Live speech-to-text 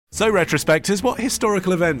So, retrospectors, what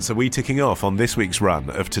historical events are we ticking off on this week's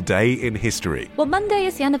run of Today in History? Well, Monday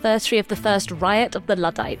is the anniversary of the first riot of the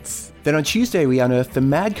Luddites. Then on Tuesday, we unearthed the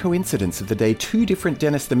mad coincidence of the day two different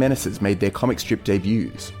Dennis the Menaces made their comic strip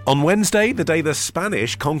debuts. On Wednesday, the day the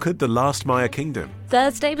Spanish conquered the last Maya kingdom.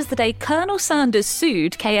 Thursday was the day Colonel Sanders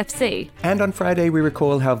sued KFC. And on Friday, we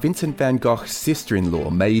recall how Vincent van Gogh's sister-in-law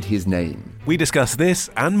made his name. We discuss this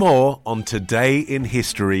and more on Today in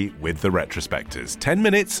History with the Retrospectors. 10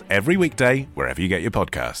 minutes every weekday, wherever you get your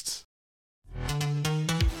podcasts.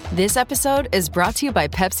 This episode is brought to you by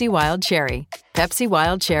Pepsi Wild Cherry. Pepsi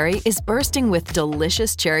Wild Cherry is bursting with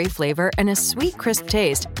delicious cherry flavor and a sweet, crisp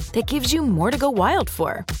taste that gives you more to go wild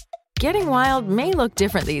for. Getting wild may look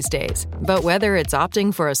different these days, but whether it's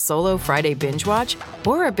opting for a solo Friday binge watch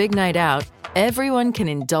or a big night out, everyone can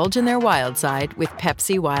indulge in their wild side with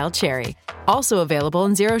Pepsi Wild Cherry. Also available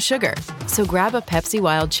in Zero Sugar. So grab a Pepsi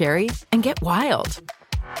Wild Cherry and get wild.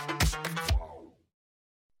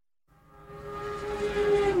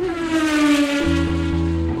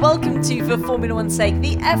 Welcome to For Formula One's Sake,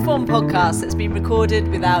 the F1 podcast that's been recorded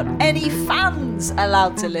without any fans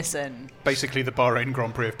allowed to listen. Basically the Bahrain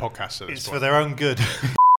Grand Prix of podcasts at this It's point. for their own good.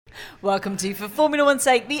 Welcome to For Formula One's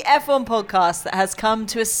Sake, the F1 podcast that has come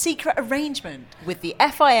to a secret arrangement with the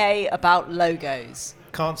FIA about logos.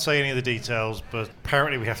 Can't say any of the details, but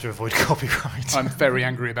apparently we have to avoid copyright. I'm very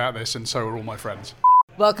angry about this, and so are all my friends.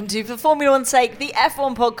 Welcome to For Formula One's Sake, the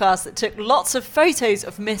F1 podcast that took lots of photos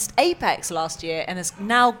of missed Apex last year and has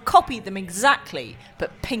now copied them exactly,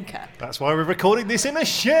 but pinker. That's why we're recording this in a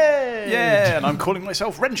shed. Yeah, and I'm calling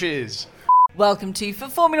myself Wrenches. Welcome to For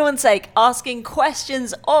Formula One's Sake, asking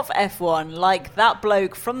questions of F1 like that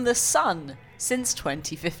bloke from The Sun since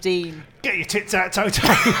 2015. Get your tits out, Toto.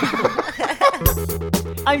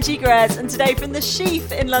 I'm Chica Ayres, and today from the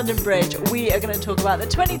Sheaf in London Bridge, we are going to talk about the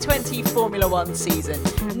 2020 Formula One season.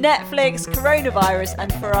 Netflix, coronavirus,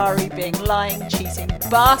 and Ferrari being lying, cheating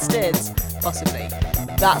bastards. Possibly.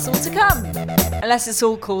 That's all to come. Unless it's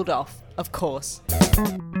all called off, of course.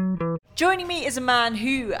 Joining me is a man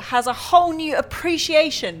who has a whole new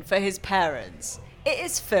appreciation for his parents. It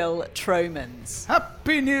is Phil Tromans.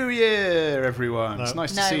 Happy New Year, everyone. No. It's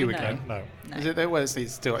nice to No, see you no. again. No. Is it? Well,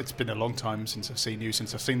 it's been a long time since I've seen you,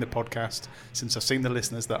 since I've seen the podcast, since I've seen the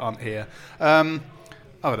listeners that aren't here. I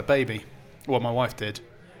had a baby. Well, my wife did.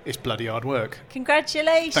 It's bloody hard work.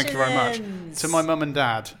 Congratulations. Thank you very much. To my mum and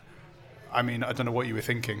dad, I mean, I don't know what you were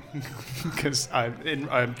thinking, because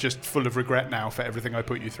I'm just full of regret now for everything I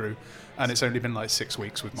put you through, and it's only been like 6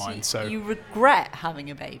 weeks with mine. So you regret having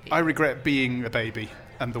a baby? I regret being a baby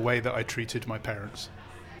and the way that I treated my parents.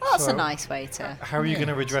 Well, that's So, a nice way to... How are you going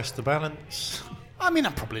to redress the balance? I mean,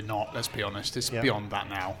 I'm probably not, let's be honest. It's Yeah. beyond that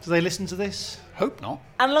now. Do they listen to this? Hope not.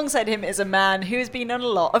 And alongside him is a man who has been on a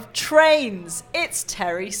lot of trains. It's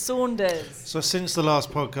Terry Saunders. So since the last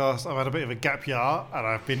podcast, I've had a bit of a gap year, and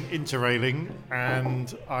I've been interrailing,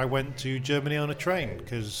 and I went to Germany on a train,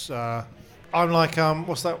 because I'm like,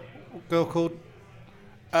 what's that girl called?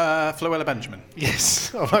 Floella Benjamin.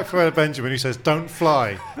 Yes, I'm like Floella Benjamin, who says, "Don't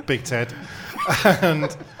fly, Big Ted."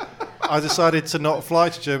 And I decided to not fly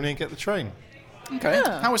to Germany and get the train. Okay.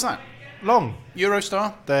 Yeah. How was that? Long.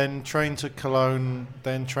 Eurostar? Then train to Cologne,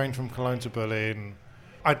 then train from Cologne to Berlin.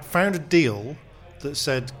 I'd found a deal that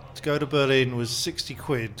said to go to Berlin was 60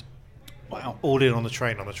 quid, Wow. all in on the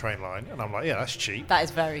train line. And I'm like, yeah, that's cheap. That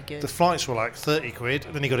is very good. The flights were like 30 quid,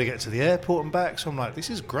 and then you got to get to the airport and back. So I'm like, this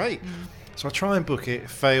is great. So I try and book it,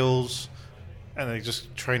 fails, and then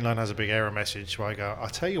just Trainline has a big error message. So I go, I'll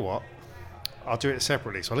tell you what, I'll do it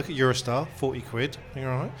separately. So I look at Eurostar, 40 quid. You're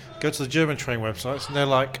all right. Go to the German train websites, and they're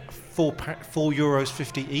like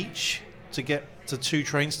 €4.50 each to get to 2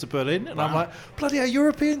 trains to Berlin. And I'm like, bloody hell,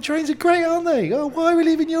 European trains are great, aren't they? Oh, why are we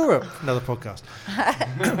leaving Europe? Another podcast.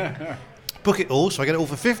 Book it all, so I get it all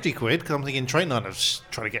for 50 quid, because I'm thinking Trainline are just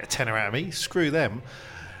trying to get a tenner out of me. Screw them.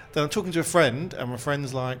 Then I'm talking to a friend, and my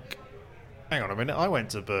friend's like, hang on a minute, I went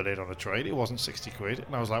to Berlin on a train, it wasn't 60 quid.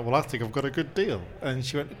 And I was like, well, I think I've got a good deal. And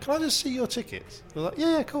she went, can I just see your tickets? I was like,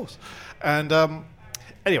 yeah, of course. And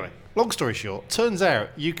anyway, long story short, turns out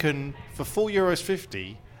you can, for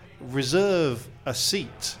 €4.50, reserve a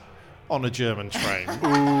seat on a German train.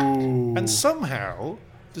 And somehow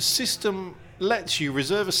the system lets you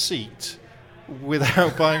reserve a seat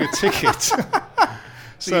without buying a ticket.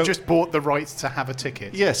 So you just bought the right to have a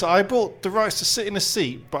ticket? Yeah, so I bought the rights to sit in a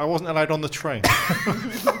seat, but I wasn't allowed on the train.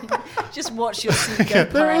 Just watch your seat go Yeah,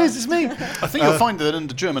 there it past. is, it's me. I think you'll find that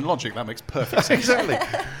under German logic that makes perfect sense. Exactly.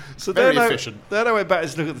 So Very then efficient. Then I went back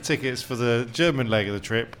to look at the tickets for the German leg of the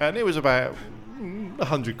trip, and it was about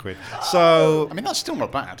 100 quid. So I mean, that's still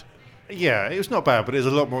not bad. Yeah, it was not bad, but it was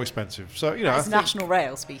a lot more expensive. So, you know, It's National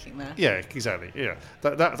Rail speaking there. Yeah, exactly. Yeah,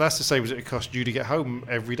 that's the same as it cost you to get home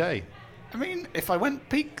every day. I mean, if I went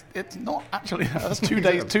peak, it's not actually. That's 2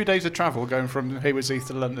 days. 2 days of travel going from Haywards Heath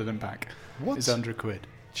to London and back. What? It's £100.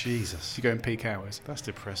 Jesus, You go in peak hours. that's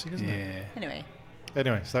depressing, isn't it? Anyway,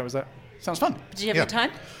 Anyway, so that was that. Sounds fun. did you have Yeah. your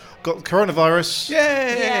time? Got coronavirus.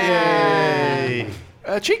 Yay!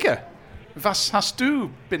 Yay! Chica, was hast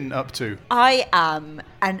du been up to? I am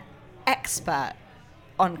an expert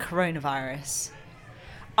on coronavirus.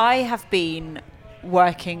 I have been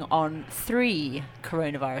working on 3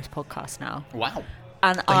 coronavirus podcasts now. Wow.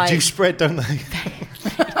 And They do spread, don't they?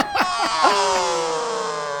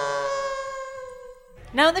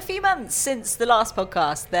 Now, in the few months since the last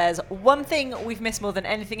podcast, there's one thing we've missed more than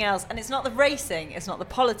anything else, and it's not the racing, it's not the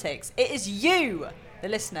politics, it is you, the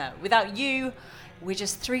listener. Without you, we're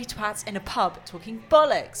just 3 twats in a pub talking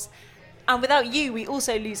bollocks. And without you, we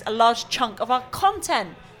also lose a large chunk of our content.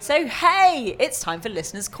 So hey, it's time for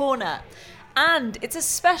Listener's Corner. And it's a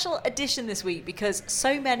special edition this week because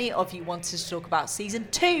so many of you wanted to talk about season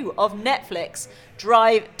 2 of Netflix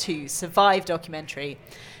Drive to Survive documentary.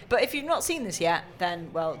 But if you've not seen this yet, then,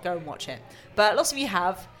 well, go and watch it. But lots of you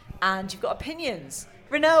have, and you've got opinions.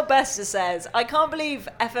 Renelle Bester says, I can't believe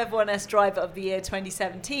FF1S Driver of the Year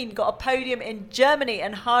 2017 got a podium in Germany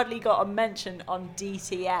and hardly got a mention on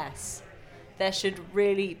DTS. There should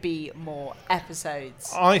really be more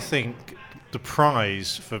episodes. I think the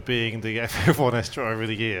prize for being the FF1S Driver of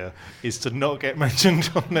the Year is to not get mentioned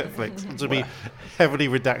on Netflix and to be heavily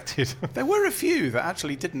redacted. There were a few that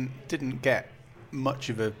actually didn't get much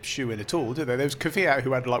of a shoe-in at all, did they? There was Kvyat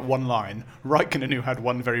who had like one line, Raikkonen who had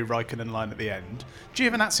one very Raikkonen line at the end.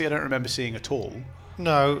 Giovinazzi I don't remember seeing at all.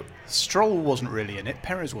 No. Stroll wasn't really in it.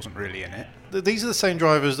 Perez wasn't really in it. These are the same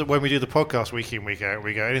drivers that when we do the podcast week in, week out,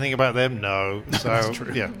 we go, anything about them? No. So, That's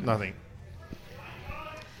true. Yeah, nothing.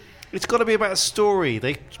 It's got to be about a story.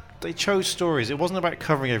 They chose stories. It wasn't about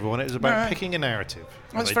covering everyone. It was about picking a narrative.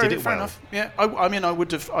 That's they fair, did it fair well. enough. Yeah, I mean, I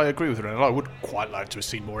agree with Renelle. I would quite like to have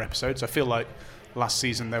seen more episodes. I feel like last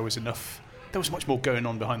season there was much more going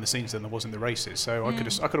on behind the scenes than there was in the races. So I could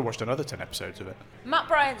have watched another 10 episodes of it. Matt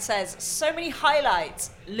Bryant says, so many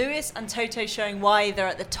highlights. Lewis and Toto showing why they're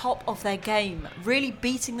at the top of their game, really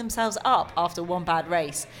beating themselves up after one bad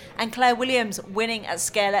race. And Claire Williams winning at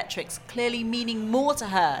Sky Electrics, clearly meaning more to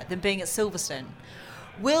her than being at Silverstone.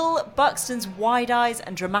 Will Buxton's wide eyes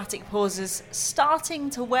and dramatic pauses starting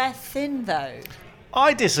to wear thin, though?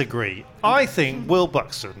 I disagree. I think Will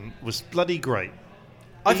Buxton was bloody great.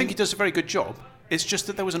 I think he does a very good job. It's just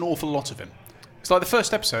that there was an awful lot of him. It's like the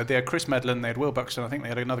first episode, they had Chris Medland, they had Will Buxton, I think they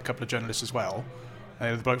had another couple of journalists as well. They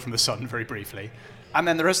had the bloke from The Sun, very briefly. And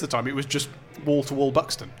then the rest of the time, it was just wall-to-wall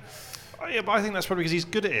Buxton. Yeah, but I think that's probably because he's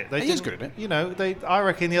good at it. He is good at it. You know, I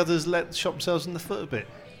reckon the others shot themselves in the foot a bit.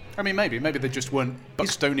 I mean, maybe they just weren't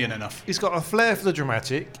Buxtonian enough. He's got a flair for the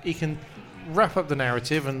dramatic. He can wrap up the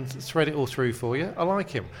narrative and thread it all through for you. I like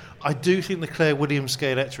him. I do think the Claire Williams Sky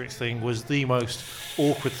Electric thing was the most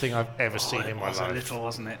awkward thing I've ever seen in my life. It was a little,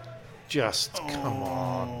 wasn't it? Just come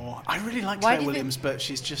on. I really like Why Claire do you Williams, but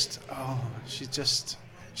she's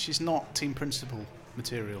not team principal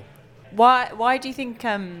material. Why do you think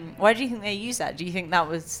they use that? Do you think that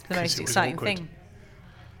was the most it was exciting awkward. thing?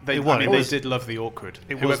 They did love the awkward.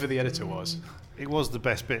 Whoever the editor was. It was the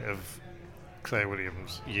best bit of Claire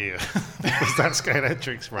Williams' year. Was that Sky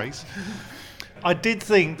Electric's race. I did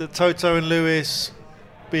think that Toto and Lewis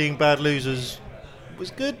being bad losers was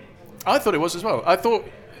good. I thought it was as well. I thought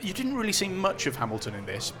you didn't really see much of Hamilton in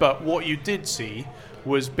this, but what you did see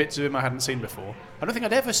was bits of him I hadn't seen before. I don't think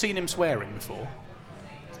I'd ever seen him swearing before.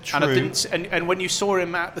 True. And I didn't. And when you saw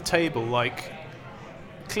him at the table, like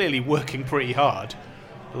clearly working pretty hard,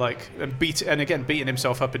 like and beating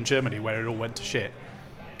himself up in Germany where it all went to shit.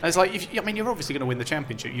 And it's like, you're obviously going to win the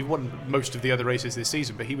championship. You've won most of the other races this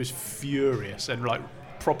season, but he was furious and like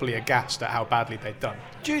properly aghast at how badly they'd done.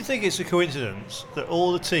 Do you think it's a coincidence that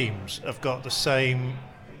all the teams have got the same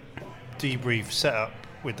debrief set up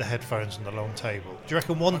with the headphones and the long table? Do you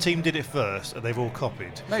reckon one team did it first and they've all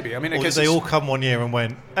copied? Maybe. I mean, Or I did guess they it's- all come one year and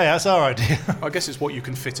went, hey, that's our idea? I guess it's what you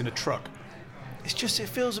can fit in a truck. It's just, it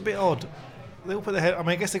feels a bit odd. They all put their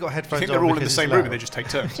I guess they got I headphones think on they're all in the because same it's room loud. and they just take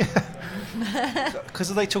turns.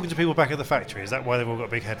 Because are they talking to people back at the factory? Is that why they've all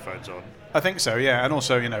got big headphones on? I think so, yeah. And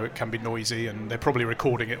also, it can be noisy and they're probably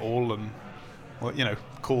recording it all and, well,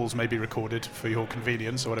 calls may be recorded for your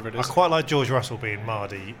convenience or whatever it I is. quite like George Russell being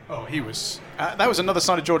Mardy. Oh, he was... that was another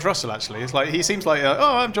side of George Russell, actually. It's like, he seems like,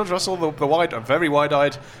 I'm George Russell, the very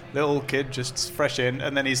wide-eyed little kid, just fresh in,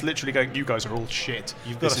 and then he's literally going, you guys are all shit.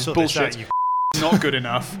 You've got this to is sort bullshit. this out, you Not good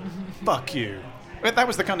enough. Fuck you. But that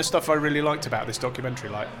was the kind of stuff I really liked about this documentary.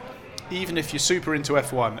 Like, even if you're super into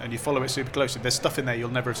F1 and you follow it super closely, there's stuff in there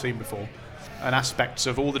you'll never have seen before, and aspects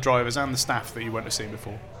of all the drivers and the staff that you won't have seen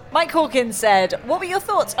before. Mike Hawkins said, what were your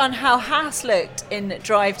thoughts on how Haas looked in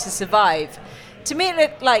Drive to Survive? To me, it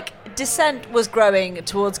looked like dissent was growing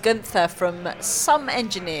towards Gunther from some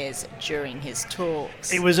engineers during his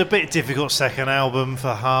talks. It was a bit difficult second album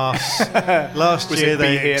for Haas. Last Was year it Be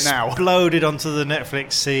they Here Now? exploded onto the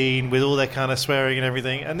Netflix scene with all their kind of swearing and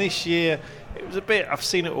everything. And this year, it was a bit, I've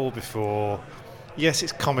seen it all before. Yes,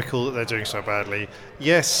 it's comical that they're doing so badly.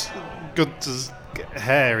 Yes, Gunther's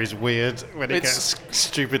hair is weird when it gets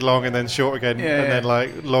stupid long and then short again, then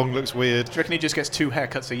like long looks weird. Do you reckon he just gets 2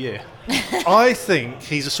 haircuts a year? I think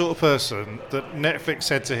he's the sort of person that Netflix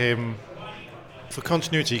said to him, for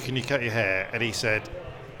continuity, can you cut your hair? And he said,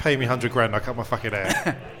 pay me $100,000, I'll cut my fucking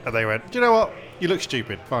hair. And they went, do you know what? You look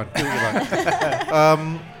stupid. Fine, do what you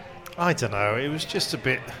like. I don't know. It was just a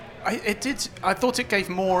bit... I thought it gave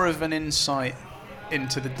more of an insight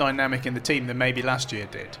into the dynamic in the team than maybe last year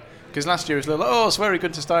did. Because last year it was a little, oh, it's very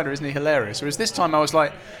good to Steiner, isn't he hilarious? Whereas this time I was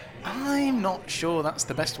like, I'm not sure that's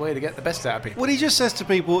the best way to get the best out of people. Well, he just says to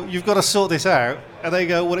people, you've got to sort this out. And they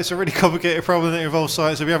go, well, it's a really complicated problem that involves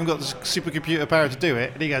science, so we haven't got the supercomputer power to do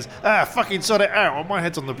it. And he goes, fucking sort it out, or my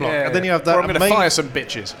head's on the block. Yeah, and then you have that or I'm going to fire some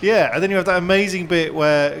bitches. Yeah, and then you have that amazing bit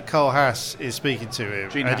where Carl Haas is speaking to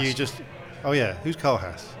him. Gene and Haas. you just... Oh, yeah. Who's Carl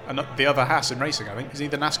Haas? And the other Haas in racing, I think. Is he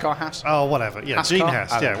the NASCAR Haas? Oh, whatever. Yeah, Gene NASCAR?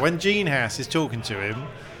 Haas. Yeah, when Gene Haas is talking to him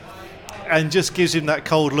and just gives him that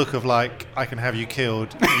cold look of like, I can have you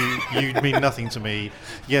killed. You mean nothing to me.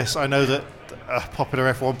 Yes, I know that a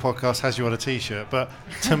popular F1 podcast has you on a T-shirt, but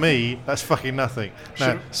to me, that's fucking nothing.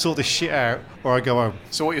 Now, sort this shit out or I go home.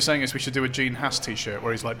 So what you're saying is we should do a Gene Haas T-shirt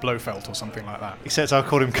where he's like Blofeld or something like that. Except I'll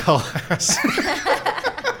call him Carl Haas.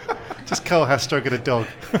 Just Carl Haas stroking a dog.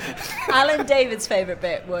 Alan David's favourite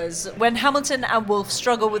bit was when Hamilton and Wolff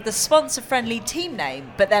struggle with the sponsor-friendly team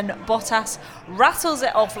name, but then Bottas rattles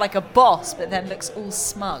it off like a boss, but then looks all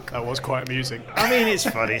smug. That was quite amusing. I mean, it's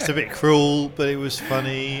funny. It's a bit cruel, but it was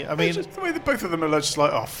funny. I mean, Just the way that both of them are just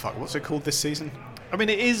like, oh fuck, what's it called this season? I mean,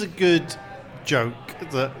 it is a good joke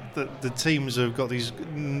that the teams have got these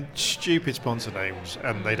stupid sponsor names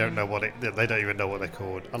and they don't know they don't even know what they're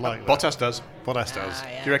called. I like that. Bottas does. Bottas does. Do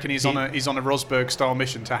you reckon he's on a Rosberg style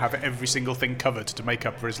mission to have every single thing covered to make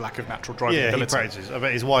up for his lack of natural driving Yeah, ability? he practices. I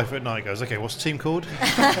bet his wife at night goes, okay, what's the team called?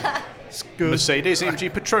 It's good. Mercedes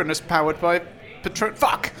AMG Petronas powered by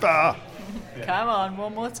Fuck! Come on,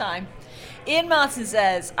 one more time. Ian Martin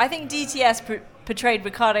says, I think DTS portrayed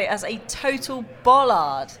Ricciardo as a total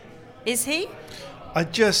bollard. Is he? I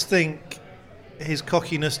just think his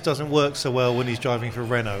cockiness doesn't work so well when he's driving for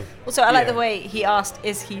Renault. Also, I like the way he asked,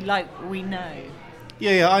 is he like we know?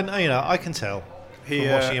 Yeah, I can tell from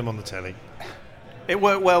watching him on the telly. It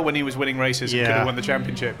worked well when he was winning races and Yeah. could have won the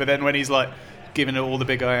championship, but then when he's like giving it all the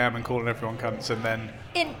big I am and calling everyone cunts and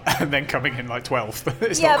then coming in like 12th,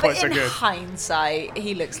 it's not quite so but in good. hindsight,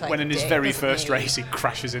 he looks like When a in his dick, very doesn't first he? race he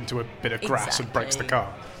crashes into a bit of grass and breaks the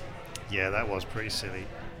Exactly. car. Yeah, that was pretty silly.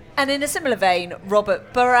 And in a similar vein,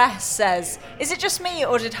 Robert Barras says, is it just me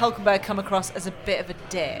or did Hulkenberg come across as a bit of a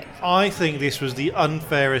dick? I think this was the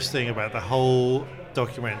unfairest thing about the whole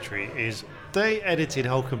documentary is they edited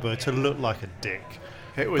Hulkenberg to look like a dick.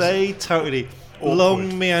 They totally awkward.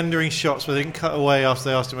 long meandering shots where they didn't cut away after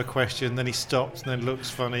they asked him a question, then he stops and then looks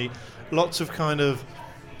funny. Lots of kind of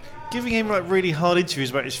giving him like really hard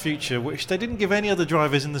interviews about his future, which they didn't give any other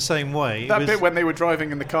drivers in the same way. That bit when they were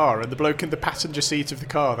driving in the car and the bloke in the passenger seat of the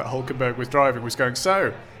car that Hulkenberg was driving was going,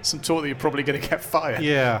 so, some talk that you're probably going to get fired.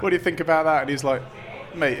 Yeah. What do you think about that? And he's like,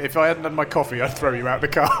 mate, if I hadn't had my coffee, I'd throw you out the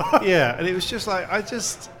car. Yeah, and it was just like,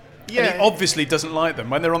 Yeah, and he obviously doesn't like them.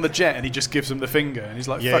 When they're on the jet and he just gives them the finger and he's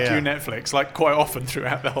like, fuck you, Netflix, like quite often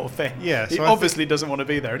throughout the whole thing. Yeah, he so obviously doesn't want to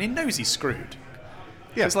be there and he knows he's screwed.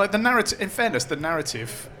 Yeah. It's like the narrative, in fairness, the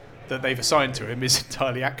narrative that they've assigned to him is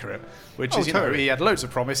entirely accurate, which is, totally. he had loads of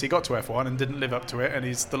promise, he got to F1 and didn't live up to it, and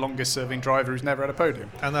he's the longest serving driver who's never had a podium.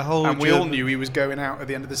 And we all knew he was going out at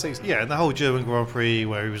the end of the season. Yeah, and the whole German Grand Prix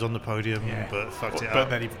where he was on the podium but fucked it up. But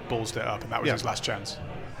then he ballsed it up and that was his last chance.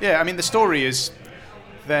 Yeah, I mean the story is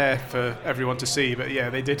there for everyone to see, but yeah,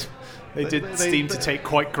 they did seem to take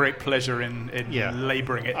quite great pleasure in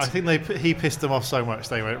labouring it. I think he pissed them off so much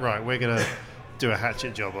they went, right, we're going to do a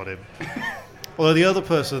hatchet job on him. Although the other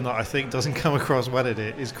person that I think doesn't come across well in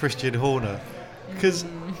it is Christian Horner. Because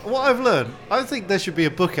what I've learned, I think there should be a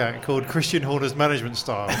book out called Christian Horner's Management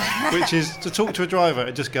Style, which is to talk to a driver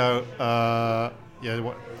and just go,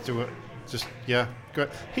 great.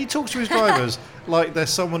 He talks to his drivers like there's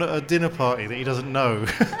someone at a dinner party that he doesn't know.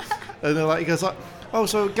 And they're like, he goes like, oh,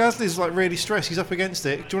 so Gasly's like really stressed. He's up against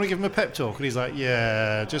it. Do you want to give him a pep talk? And he's like,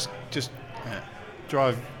 yeah, just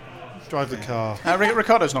drive the car.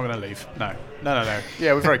 Ricciardo's not going to leave. No.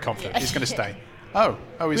 Yeah, we're very confident. He's going to stay. Oh,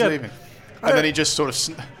 he's leaving. And then he just sort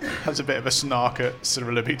of has a bit of a snark at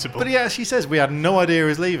Cyril Abiteboul. But he actually says, we had no idea he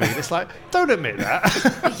was leaving. It's like, don't admit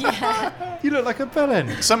that. Yeah. You look like a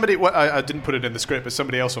bellend. Somebody, I didn't put it in the script, but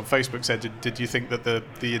somebody else on Facebook said, did you think that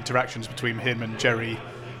the interactions between him and Jerry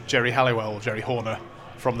Halliwell, Jerry Horner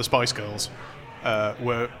from the Spice Girls,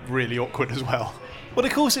 were really awkward as well? Well,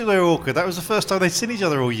 of course they were awkward. That was the first time they'd seen each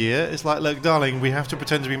other all year. It's like, look, darling, we have to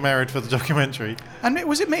pretend to be married for the documentary. And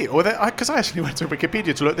was it me? Or because I actually went to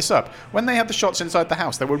Wikipedia to look this up. When they had the shots inside the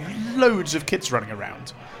house, there were loads of kids running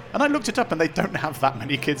around. And I looked it up, and they don't have that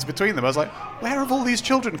many kids between them. I was like, where have all these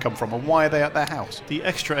children come from, and why are they at their house? The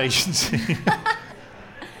extra agency.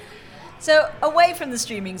 So, away from the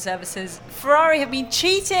streaming services, Ferrari have been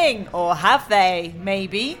cheating, or have they?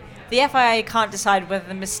 Maybe. The FIA can't decide whether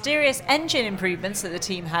the mysterious engine improvements that the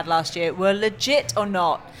team had last year were legit or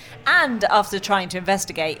not, and after trying to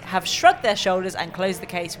investigate, have shrugged their shoulders and closed the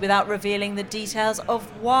case without revealing the details of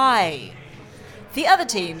why. The other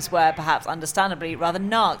teams were, perhaps understandably, rather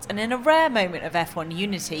narked, and in a rare moment of F1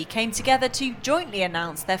 unity, came together to jointly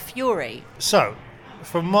announce their fury. So,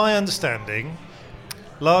 from my understanding,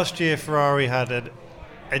 last year Ferrari had an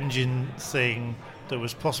engine thing that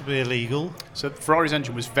was possibly illegal. So Ferrari's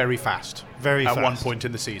engine was very fast. At one point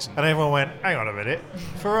in the season. And everyone went, hang on a minute,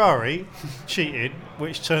 Ferrari cheated,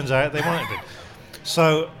 which turns out they might have been.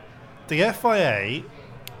 So the FIA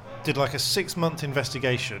did like a 6-month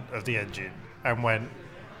investigation of the engine and went,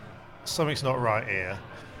 something's not right here,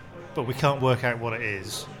 but we can't work out what it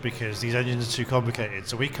is because these engines are too complicated,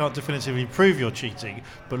 so we can't definitively prove you're cheating,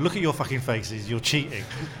 but look at your fucking faces, you're cheating.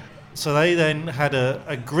 So they then had an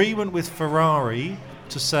agreement with Ferrari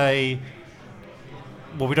to say,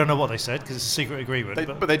 well, we don't know what they said because it's a secret agreement.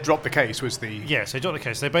 But they dropped the case, was the... Yes, they dropped the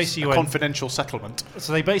case. They basically went... confidential settlement.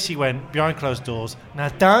 So they basically went behind closed doors, now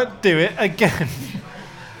don't do it again.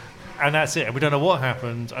 And that's it. And we don't know what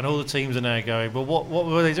happened. And all the teams are now going, well, what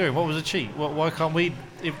were they doing? What was a cheat? Why can't we...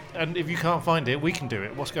 If you can't find it, we can do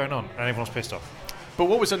it. What's going on? And everyone's pissed off. But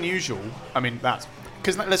what was unusual, I mean, that's...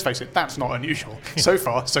 Because let's face it, that's not unusual. So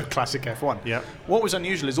far, so classic F1. Yeah. What was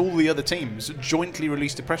unusual is all the other teams jointly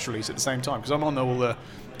released a press release at the same time. Because I'm on all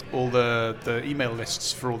the email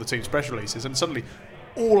lists for all the teams' press releases, and suddenly,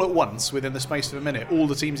 all at once, within the space of a minute, all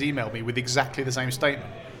the teams emailed me with exactly the same statement.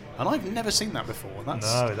 And I've never seen that before.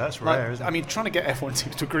 That's rare, isn't it? I mean, trying to get F1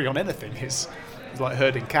 teams to agree on anything is like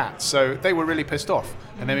herding cats. So they were really pissed off,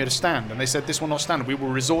 and they made a stand, and they said, this will not stand. We will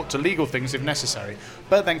resort to legal things if necessary.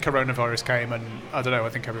 But then coronavirus came, and I don't know, I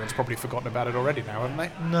think everyone's probably forgotten about it already now, haven't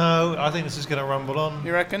they? No, I think this is going to rumble on.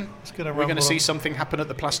 You reckon? It's going to rumble. We're going to see something happen at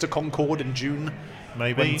the Plaster Concorde in June.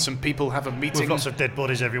 Maybe. When some people have a meeting. With lots of dead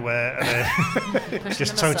bodies everywhere. And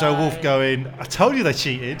just Toto Wolff going, I told you they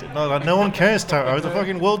cheated. No, like, no one cares, Toto. The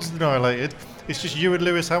fucking world's annihilated. It's just you and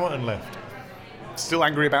Lewis Hamilton left. Still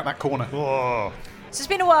angry about that corner. Whoa. So it's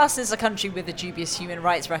been a while since a country with a dubious human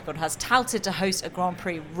rights record has touted to host a Grand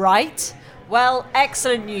Prix, right? Well,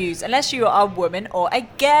 excellent news, unless you are a woman or a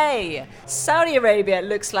gay. Saudi Arabia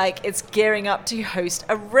looks like it's gearing up to host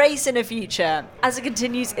a race in the future as it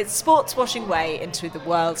continues its sports washing way into the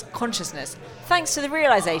world's consciousness, thanks to the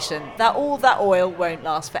realisation that all that oil won't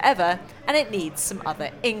last forever and it needs some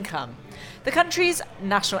other income. The country's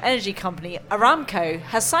national energy company, Aramco,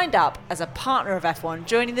 has signed up as a partner of F1,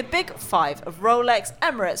 joining the big five of Rolex,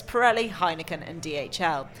 Emirates, Pirelli, Heineken and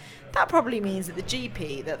DHL. That probably means that the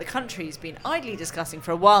GP that the country's been idly discussing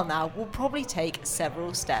for a while now will probably take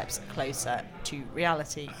several steps closer to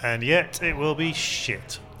reality. And yet it will be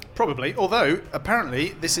shit. Probably, although apparently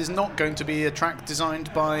this is not going to be a track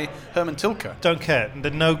designed by Herman Tilke. Don't care.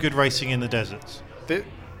 There's no good racing in the deserts.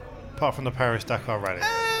 Apart from the Paris-Dakar Rally.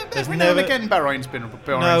 Every now and again Bahrain's been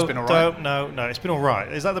alright. No, it's been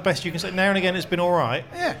alright. Is that the best you can say? Now and again it's been alright?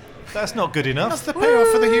 Yeah. That's not good enough. That's the payoff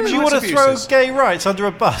for the human rights Do you want to abuses. throw gay rights under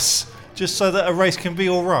a bus just so that a race can be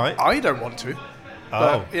alright? I don't want to.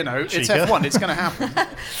 Oh, but, you know, it's Chica. F1. It's going to happen.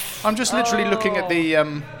 I'm just literally looking at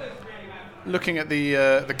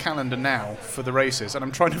the calendar now for the races, and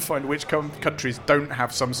I'm trying to find which countries don't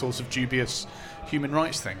have some sort of dubious human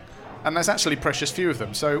rights thing. And there's actually precious few of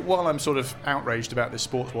them. So while I'm sort of outraged about this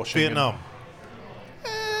sports washing... Vietnam.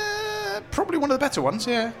 Probably one of the better ones,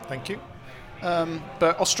 yeah. Thank you.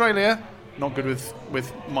 But Australia, not good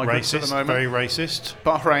with migrants at the moment. Very racist.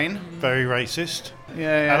 Bahrain. Very racist.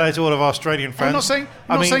 Yeah. Hello to all of our Australian friends. I'm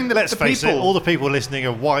not saying that let's the face people... it, all the people listening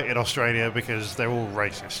are white in Australia because they're all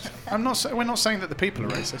racist. We're not saying that the people are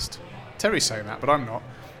racist. Terry's saying that, but I'm not.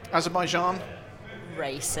 Azerbaijan,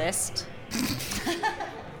 Racist.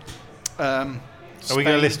 Are we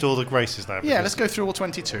going to list all the races now? Yeah, let's go through all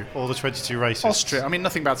 22. All the 22 races. Austria. I mean,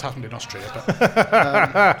 nothing bad's happened in Austria,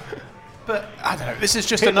 but but I don't know. This is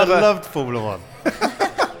just Hitler another. loved Formula 1.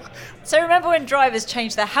 So remember when drivers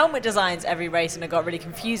changed their helmet designs every race and it got really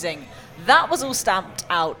confusing? That was all stamped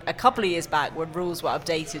out a couple of years back when rules were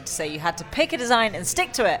updated to say you had to pick a design and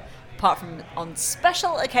stick to it, apart from on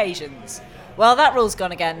special occasions. Well, that rule's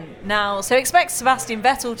gone again now, so expect Sebastian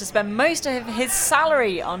Vettel to spend most of his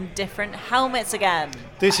salary on different helmets again.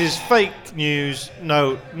 This is fake news.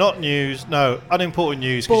 No, not news. No, unimportant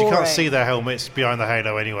news, because you can't Boring. see their helmets behind the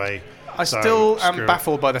halo anyway. I So, still am screw it.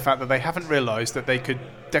 baffled by the fact that they haven't realised that they could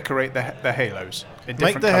decorate their halos in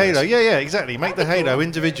different Make the colours. halo. Yeah, exactly. Make the halo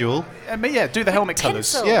individual. I mean, yeah, do the helmet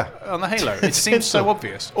colours. Tinsel. Yeah. On the halo. It seems so Tinsel.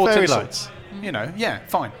 obvious. Or Fairy tinsel. lights. You know, yeah,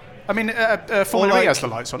 fine. I mean, Or Formula E has the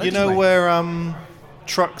lights on it. You doesn't know it? where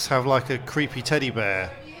trucks have like a creepy teddy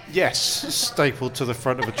bear Yes. stapled to the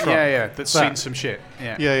front of a truck? Yeah, that's That. seen some shit.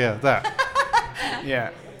 Yeah. Yeah, that. Yeah.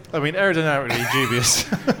 I mean, aerodynamically dubious.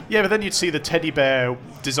 Yeah, but then you'd see the teddy bear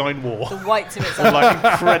design war. The whites of it. Or like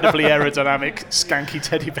incredibly aerodynamic, skanky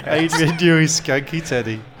teddy bears. Adrian Newey's Skanky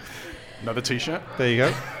Teddy. Another t-shirt. There you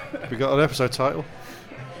go. We got an episode title.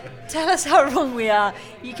 Tell us how wrong we are.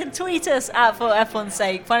 You can tweet us at For F1's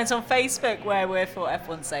Sake, find us on Facebook where we're For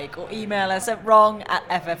F1's Sake, or email us at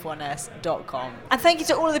wrong@ff1s.com. And thank you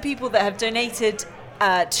to all of the people that have donated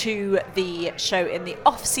to the show in the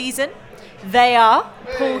off-season. They are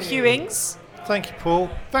Paul Hewings, Thank you, Paul.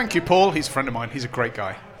 Thank you, Paul. He's a friend of mine. He's a great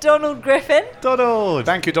guy. Donald Griffin, Donald.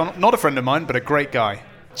 Thank you, Donald. Not a friend of mine, but a great guy.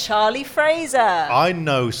 Charlie Fraser, I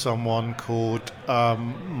know someone called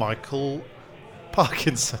Michael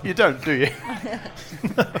Parkinson. You don't, do you?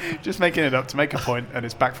 Just making it up to make a point, and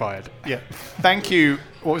it's backfired. Yeah. Thank you.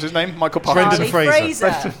 What was his name? Michael Brendan Parkinson. Charlie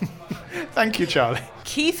Fraser. Thank you, Charlie.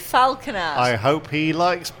 Keith Falconer. I hope he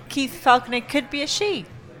likes. Keith Falconer could be a she.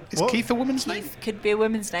 Is What? Keith a woman's name? Keith could be a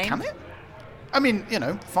woman's name. Can it? I mean, you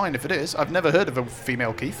know, fine if it is. I've never heard of a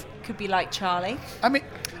female Keith. Could be like Charlie. I mean,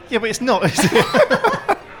 Yeah, but it's not, is it?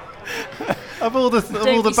 Of all the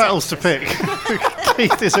be battles to pick,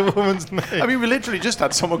 Keith is a woman's name. I mean, we literally just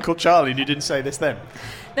had someone called Charlie, and you didn't say this then.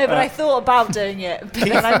 No, but I thought about doing it, but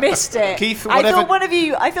then I missed it. Keith, I whatever- thought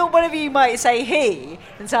one of you might say he,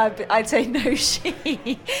 and so I'd say no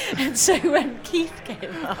she. And so when Keith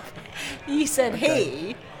came up, you said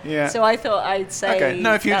he. Yeah. So I thought I'd say. Okay.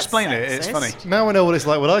 No, if you that's explain it, it's sexist. funny. Now I know what it's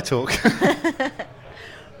like when I talk.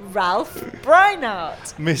 Ralph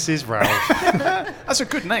Breinart. Mrs. Ralph. That's a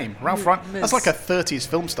good name, Ralph. Right? Miss. That's like a 30s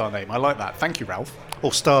film star name. I like that. Thank you, Ralph. Or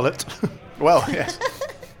Starlet. Well, yes.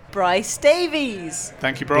 Bryce Davies.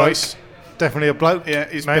 Thank you, Bryce. Definitely a bloke. Yeah,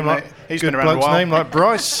 he's name been like, there- he's good been around a bloke's while. name like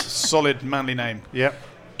Bryce. Solid, manly name. Yep.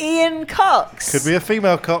 Ian Cox. Could be a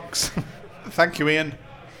female Cox. Thank you, Ian.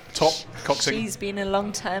 Top coxing. She's been a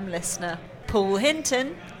long-term listener. Paul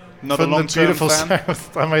Hinton. Not From a the long-term beautiful fan.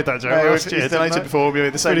 south. I made that joke Yeah, last year. he's didn't I? donated before. We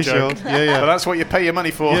made the same Pretty joke. sure. Yeah. But that's what you pay your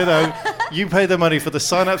money for. You know, you pay the money for the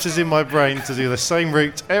synapses in my brain to do the same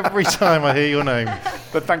route every time I hear your name.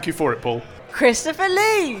 But thank you for it, Paul. Christopher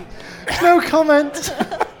Lee. No comment.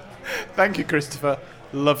 Thank you, Christopher.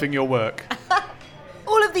 Loving your work.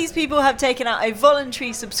 All of these people have taken out a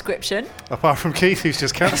voluntary subscription, Apart from Keith, who's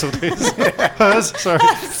just cancelled his. Hers, sorry.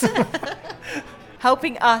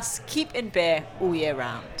 helping us keep in beer all year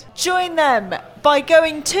round. Join them by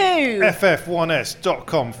going to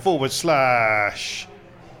ff1s.com/.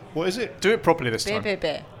 What is it? Do it properly this time.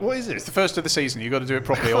 beer. What is It's it? the first of the season. You've got to do it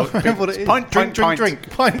properly. Or Remember what it is? Pint, drink, pint, drink,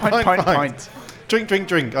 pint. drink. Pint, pint, pint.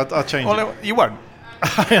 Drink. I'll change it. Well, you won't.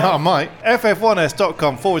 I might.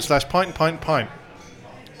 ff1s.com/pint.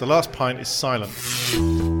 The last pint is silent.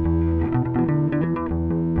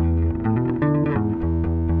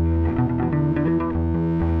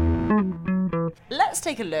 Let's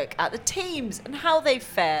take a look at the teams and how they've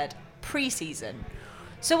fared pre-season.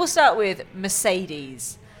 So we'll start with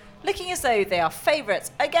Mercedes. Looking as though they are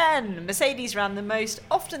favourites again, Mercedes ran the most,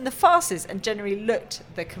 often the fastest, and generally looked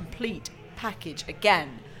the complete package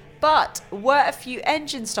again. But were a few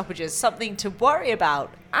engine stoppages something to worry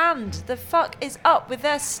about? And the fuck is up with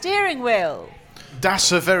their steering wheel?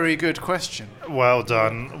 That's a very good question. Well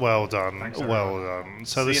done. Thanks, So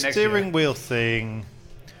See the you next steering year. wheel thing.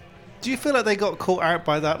 Do you feel like they got caught out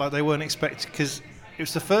by that? Like they weren't expecting? Because it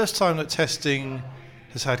was the first time that testing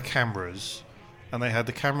has had cameras, and they had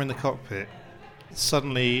the camera in the cockpit.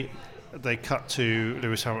 Suddenly, they cut to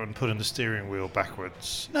Lewis Hamilton putting the steering wheel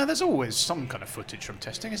backwards. No, there's always some kind of footage from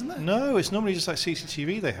testing, isn't there? No, it's normally just like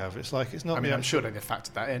CCTV they have. It's like it's not. I mean, the I'm sure actual- they've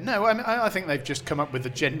factored that in. No, I mean, I think they've just come up with a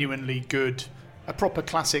genuinely good a proper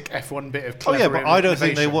classic F1 bit of Oh clever yeah, but I don't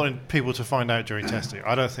think they innovation. wanted people to find out during testing.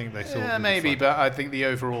 I don't think they thought. Yeah, we'd maybe, find but I think the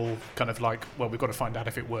overall kind of like, well, we've got to find out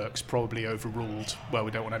if it works, probably overruled. Well,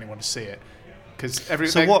 we don't want anyone to see it.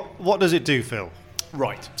 So what does it do, Phil?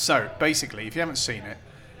 Right, so basically, if you haven't seen it,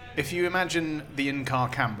 if you imagine the in-car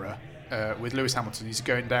camera with Lewis Hamilton, he's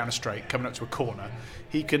going down a straight, coming up to a corner,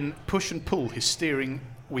 he can push and pull his steering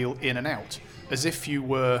wheel in and out, as if you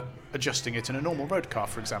were adjusting it in a normal road car,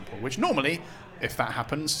 for example, which normally, if that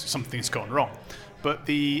happens, something's gone wrong. But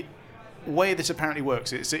the way this apparently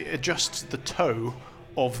works is it adjusts the toe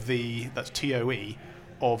of that's TOE,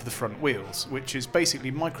 of the front wheels, which is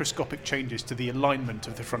basically microscopic changes to the alignment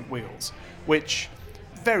of the front wheels, which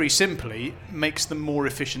very simply makes them more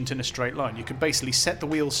efficient in a straight line. You can basically set the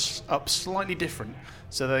wheels up slightly different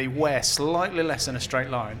so they wear slightly less in a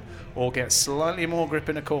straight line or get slightly more grip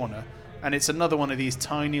in a corner, and it's another one of these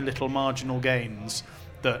tiny little marginal gains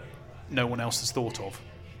that no one else has thought of.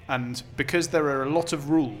 And because there are a lot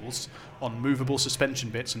of rules on movable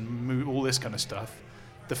suspension bits and all this kind of stuff,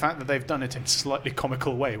 the fact that they've done it in a slightly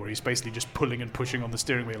comical way, where he's basically just pulling and pushing on the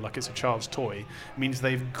steering wheel like it's a child's toy, means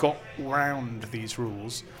they've got round these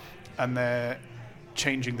rules and they're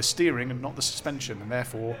changing the steering and not the suspension, and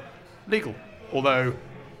therefore legal. Although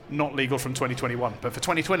not legal from 2021, but for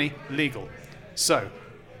 2020, legal. So,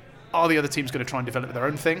 are the other teams going to try and develop their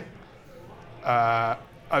own thing? Are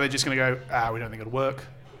they just going to go, we don't think it'll work?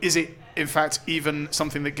 Is it, in fact, even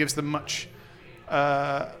something that gives them much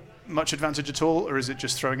advantage at all, or is it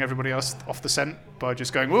just throwing everybody else off the scent by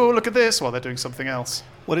just going, "Whoa, look at this," while they're doing something else?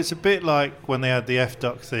 Well, it's a bit like when they had the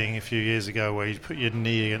F-duct thing a few years ago, where you'd put your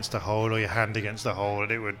knee against a hole or your hand against a hole,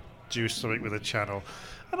 and it would do something with a channel.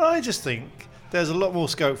 And I just think there's a lot more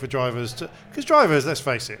scope for drivers because drivers, let's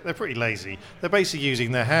face it, they're pretty lazy. They're basically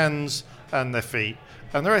using their hands and their feet,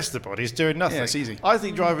 and the rest of the body is doing nothing. Yeah, it's easy. I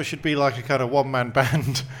think drivers should be like a kind of one-man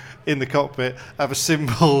band in the cockpit, have a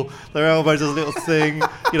cymbal, their elbow does a little thing.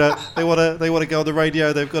 You know, they want to go on the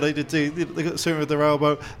radio. They've got to do. They've got something with their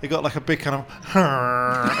elbow. They've got like a big kind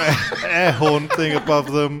of air horn thing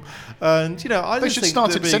above them. And you know, I They just should think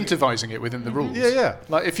start they're incentivizing it within the rules. Yeah.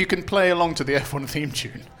 Like if you can play along to the F1 theme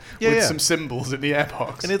tune with some cymbals in the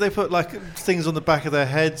airbox. And if they put like things on the back of their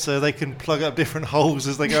head so they can plug up different holes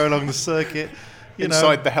as they go along the circuit,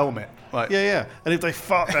 inside the helmet. Like, Yeah. And if they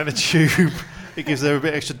fart down a tube, it gives them a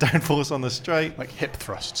bit extra downforce on the straight. Like hip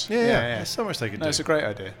thrusts. Yeah. There's so much they could do. It's a great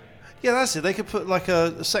idea. Yeah, that's it. They could put like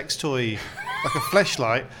a sex toy, like a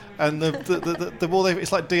fleshlight, and the wall.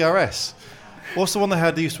 It's like DRS. What's the one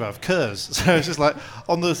they used to have? Kers. So it's just like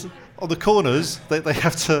on the corners, they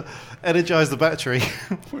have to energise the battery,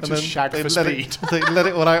 and Just shag for speed. They let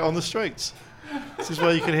it all out on the straights. This is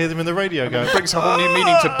where you can hear them in the radio go. It brings a whole new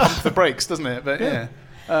meaning to pump the brakes, doesn't it? But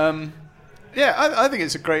I think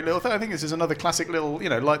it's a great little thing. I think this is another classic little,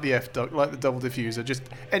 like the F-duct, like the double diffuser, just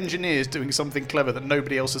engineers doing something clever that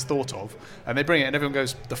nobody else has thought of, and they bring it and everyone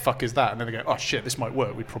goes, the fuck is that? And then they go, oh shit, this might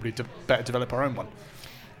work, we'd probably better develop our own one.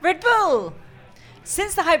 Red Bull!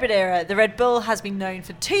 Since the hybrid era, the Red Bull has been known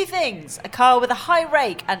for two things: a car with a high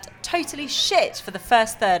rake and totally shit for the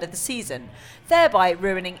first third of the season, thereby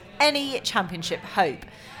ruining any championship hope.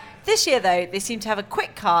 This year, though, they seem to have a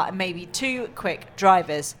quick car and maybe two quick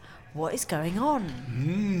drivers. What is going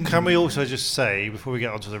on? Can we also just say, before we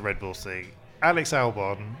get onto the Red Bull thing, Alex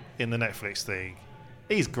Albon in the Netflix thing,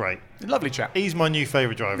 he's great. Lovely chap. He's my new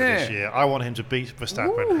favourite driver this year. I want him to beat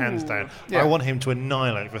Verstappen, hands down. Yeah. I want him to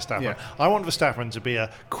annihilate Verstappen. Yeah. I want Verstappen to be a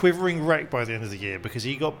quivering wreck by the end of the year because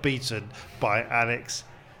he got beaten by Alex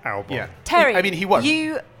Albon. Yeah. Terry, I mean, he won.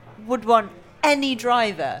 You would want any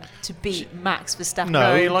driver to beat Max Verstappen.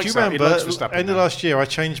 No, he do likes you that. He remember, likes Verstappen end of now. last year, I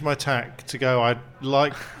changed my tack to go, I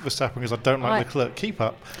like Verstappen because I don't like Leclerc. Keep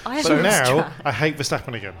up. I So lost now, track. I hate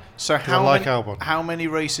Verstappen again. So 'Cause I like Albon. how many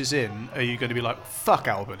races in are you going to be like, fuck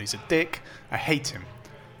Albon, he's a dick, I hate him?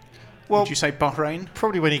 Well, Would you say Bahrain?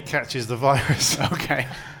 probably when he catches the virus. Okay.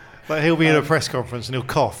 Like he'll be in a press conference and he'll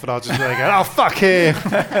cough, and I'll just go, "Oh fuck him!"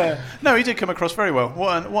 No, he did come across very well.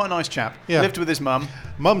 What a nice chap. Yeah. Lived with his mum.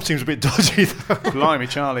 Mum seems a bit dodgy though. Blimey,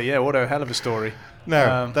 Charlie. Yeah, what a hell of a story.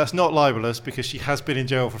 No, that's not libelous because she has been in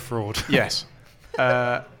jail for fraud. Yes.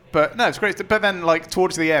 But no, it's great. But then, like,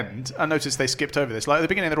 towards the end, I noticed they skipped over this. Like, at the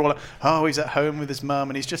beginning, they're all like, oh, he's at home with his mum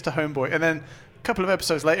and he's just a homeboy. And then a couple of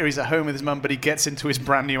episodes later, he's at home with his mum, but he gets into his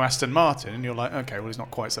brand new Aston Martin. And you're like, okay, well, he's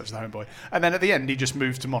not quite such a homeboy. And then at the end, he just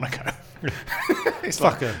moves to Monaco. It's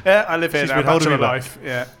Fuck like, her. yeah, I live here She's now, been holding bachelor me back.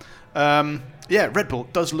 life. Yeah. Red Bull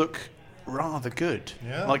does look rather good.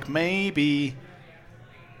 Yeah. Like, maybe...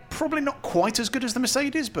 Probably not quite as good as the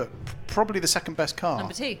Mercedes, but probably the second best car.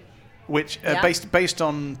 Number two. which based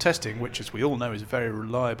on testing, which, as we all know, is a very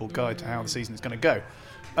reliable guide to how the season is going to go.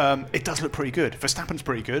 It does look pretty good. Verstappen's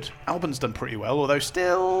pretty good. Albon's done pretty well, although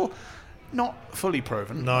still not fully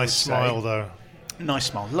proven. Nice smile, though. Nice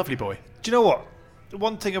smile. Lovely boy. Do you know what?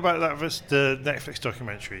 One thing about the Netflix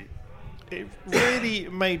documentary, it really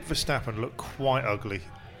made Verstappen look quite ugly.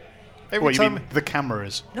 Every You time mean the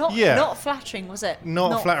cameras? Not flattering, was it?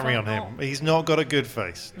 Not flattering on him. He's not got a good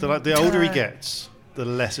face. The older he gets, the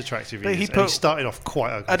less attractive he is. He started off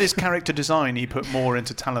quite ugly. At his character design, he put more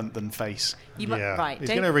into talent than face. Right. He's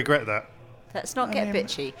going to regret that. Let's not get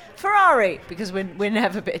bitchy. Ferrari, because we're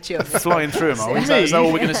never bitchy on this. Flying through them, are we? Is that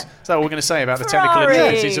all we're going to say about the technical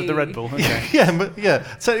abilities of the Red Bull? Okay.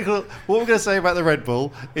 Technical. What we're going to say about the Red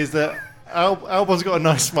Bull is that Albon's got a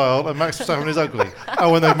nice smile and Max Verstappen is ugly.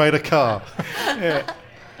 When they've made a car. Yeah.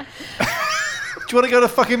 Do you want to go to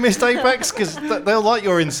fucking Missed Apex? Because they'll like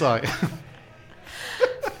your insight.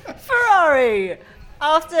 Ferrari!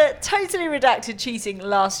 After totally redacted cheating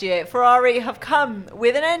last year, Ferrari have come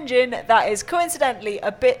with an engine that is coincidentally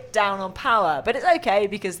a bit down on power. But it's okay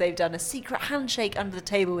because they've done a secret handshake under the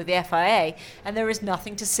table with the FIA and there is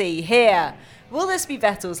nothing to see here. Will this be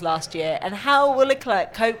Vettel's last year? And how will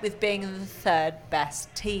Leclerc cope with being the third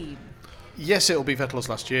best team? Yes, it'll be Vettel's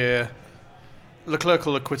last year. Leclerc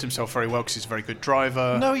will acquit himself very well because he's a very good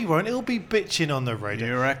driver. No, he won't. He'll be bitching on the radio.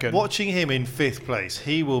 You reckon? Watching him in 5th place,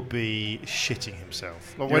 he will be shitting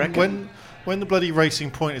himself. When the bloody Racing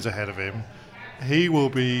Point is ahead of him, he will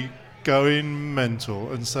be going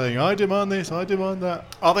mental and saying, I demand this, I demand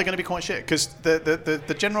that. Are they going to be quite shit? Because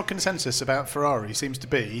the general consensus about Ferrari seems to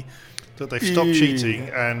be that they've stopped cheating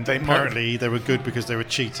and apparently they were good because they were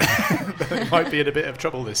cheating. They might be in a bit of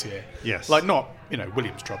trouble this year. Yes. Like not,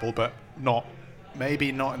 Williams trouble, but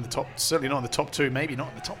maybe not in the top, certainly not in the top 2, maybe not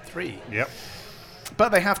in the top 3. Yep. But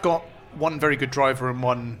they have got one very good driver and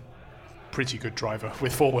one pretty good driver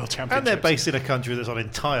with 4 world championships. And they're based in a country that's on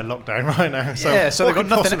entire lockdown right now. So they've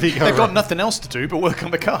got nothing else to do but work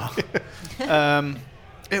on the car.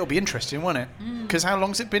 It'll be interesting, won't it? Because how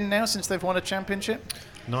long's it been now since they've won a championship?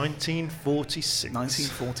 1946.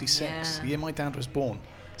 1946. Yeah. The year my dad was born.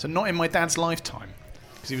 So not in my dad's lifetime,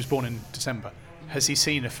 because he was born in December, has he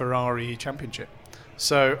seen a Ferrari championship.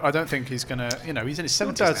 So I don't think he's going to, he's in his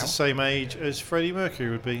 70s now. Dad's the same age as Freddie Mercury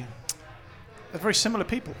would be. They're very similar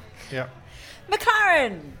people. Yeah.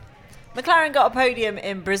 McLaren got a podium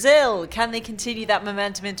in Brazil. Can they continue that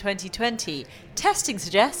momentum in 2020? Testing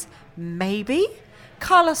suggests maybe.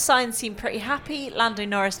 Carlos Sainz seemed pretty happy, Lando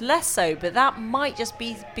Norris less so, but that might just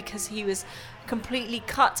be because he was completely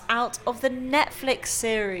cut out of the Netflix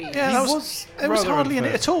series. Yeah, it was hardly in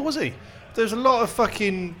it at all, was he? There's a lot of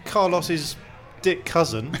fucking Carlos's dick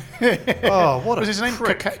cousin. Oh, what was a his name?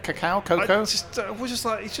 Coco?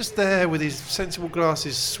 He's just there with his sensible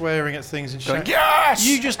glasses, swearing at things and going, yes!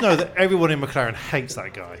 You just know that everyone in McLaren hates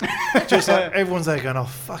that guy. Just like everyone's there going, oh,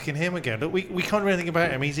 fucking him again. Look, we can't do anything about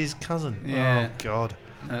him. He's his cousin. Yeah. Oh, God.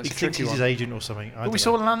 He thinks he's his agent or something. But we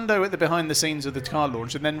saw Lando at the behind the scenes of the car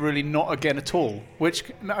launch and then really not again at all. Which,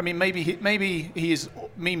 I mean, maybe he is,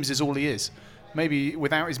 memes is all he is. Maybe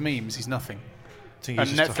without his memes, he's nothing. And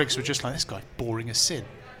Netflix was just like, this guy boring as sin.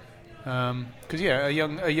 Because a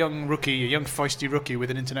young rookie, a young feisty rookie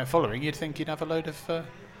with an internet following, you'd think he'd have a load of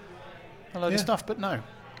stuff, but no,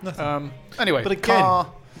 nothing. Anyway, but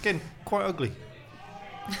again, quite ugly.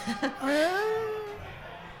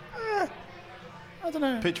 I don't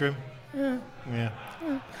know. Picture him. Yeah.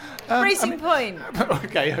 Racing Point.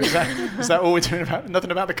 Okay, is that all we're doing about?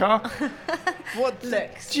 Nothing about the car? What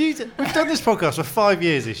looks? We've done this podcast for 5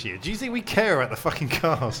 years this year. Do you think we care about the fucking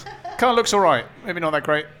cars? Car looks all right. Maybe not that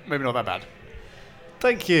great. Maybe not that bad.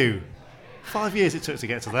 Thank you. 5 years it took to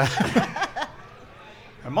get to that.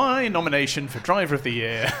 And my nomination for Driver of the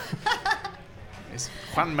Year is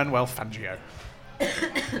Juan Manuel Fangio.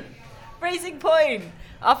 Racing Point.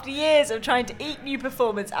 After years of trying to eke new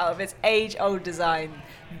performance out of its age-old design,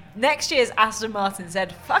 next year's Aston Martin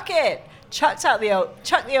said, fuck it, chucked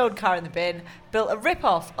the old car in the bin, built a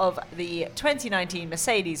rip-off of the 2019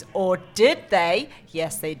 Mercedes, or did they?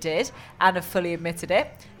 Yes, they did, and have fully admitted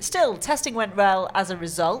it. Still, testing went well as a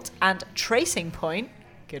result, and Racing Point,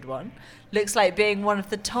 good one, looks like being one of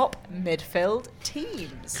the top midfield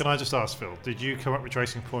teams. Can I just ask, Phil, did you come up with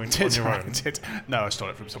Racing Point on your own? No, I stole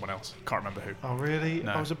it from someone else. Can't remember who. Oh, really?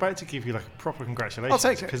 No. I was about to give you like a proper congratulations.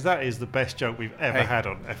 I'll take it. Because that is the best joke we've ever had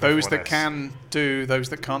on F1. Those that can do, those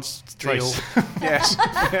that can't steal. Trace. Yes.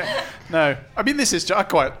 Yeah. No. I mean, this is. I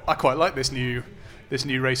quite like this new this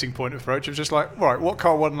new Racing Point approach of just like, right, what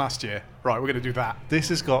car won last year? Right, we're going to do that. This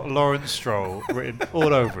has got Lawrence Stroll written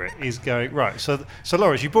all over it. He's going, right, so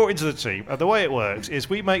Lawrence, you brought into the team, and the way it works is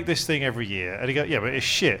we make this thing every year. And he goes, yeah, but it's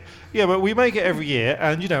shit. Yeah, but we make it every year,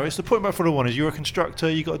 and, it's the point about Formula 1 is you're a constructor,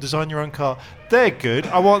 you got to design your own car. They're good,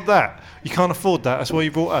 I want that. You can't afford that, that's why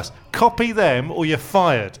you brought us. Copy them or you're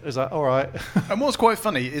fired. It's like, all right. And what's quite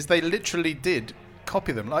funny is they literally did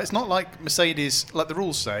copy them. Like, it's not like Mercedes, like the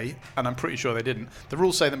rules say, and I'm pretty sure they didn't, the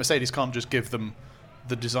rules say that Mercedes can't just give them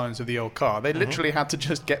the designs of the old car. They literally had to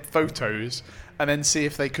just get photos and then see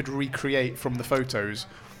if they could recreate from the photos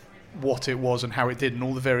what it was and how it did and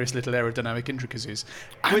all the various little aerodynamic intricacies.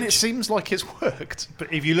 And it seems like it's worked.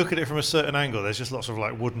 But if you look at it from a certain angle, there's just lots of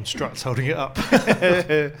like wooden struts holding it up.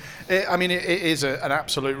 It is an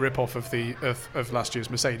absolute rip-off of last year's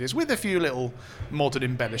Mercedes, with a few little modern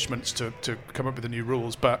embellishments to come up with the new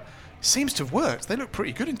rules, but it seems to have worked. They look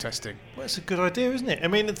pretty good in testing. Well, it's a good idea, isn't it? I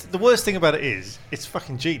mean, the worst thing about it is it's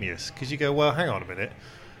fucking genius, because you go, well, hang on a minute.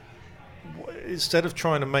 Instead of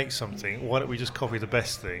trying to make something, why don't we just copy the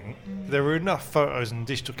best thing? There are enough photos and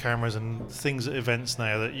digital cameras and things at events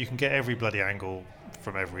now that you can get every bloody angle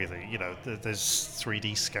from everything. There's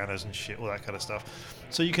 3D scanners and shit, all that kind of stuff.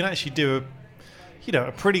 So you can actually do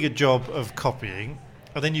a pretty good job of copying,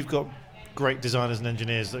 and then you've got great designers and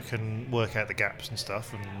engineers that can work out the gaps and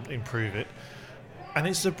stuff and improve it. And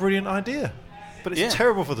it's a brilliant idea, but it's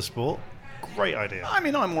terrible for the sport. Great idea. I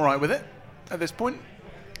mean, I'm all right with it at this point.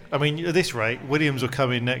 I mean, at this rate, Williams will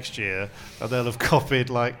come in next year and they'll have copied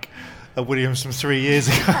like a Williams from 3 years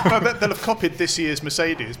ago. I bet they'll have copied this year's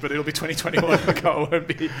Mercedes, but it'll be 2021. The car won't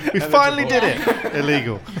be. We finally did it.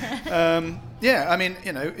 Illegal. I mean,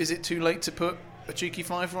 is it too late to put a cheeky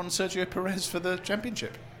fiver on Sergio Perez for the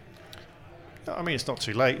championship? I mean, it's not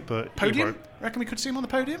too late, but podium. Reckon we could see him on the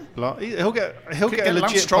podium? He'll get a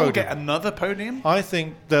legit Stroll podium. Get another podium. I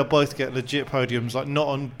think they'll both get legit podiums, like not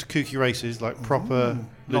on kooky races, like proper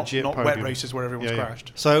legit not podiums. Wet races where everyone's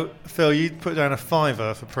crashed. So Phil, you put down a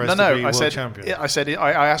fiver for Perez to be world champion. Yeah,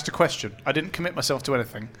 I asked a question. I didn't commit myself to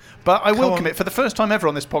anything, but I will commit for the first time ever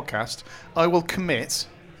on this podcast. I will commit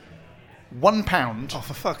 £1. Oh,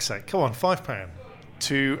 for fuck's sake! Come on, £5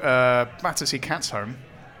 to Battersea Cats Home.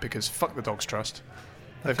 Because fuck the Dogs Trust.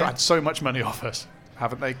 They've got so much money off us,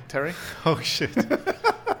 haven't they, Terry? Oh, shit.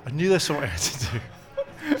 I knew there's something I had to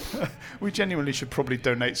do. We genuinely should probably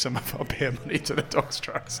donate some of our beer money to the Dogs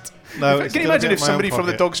Trust. No, can you imagine if somebody from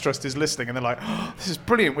the Dogs Trust is listening and they're like, oh, this is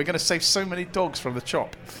brilliant, we're going to save so many dogs from the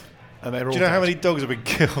chop. And they're all Do you know dead. how many dogs have been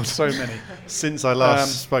killed? So many. Since I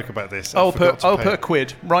last spoke about this. I'll put a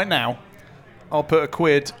quid right now. I'll put a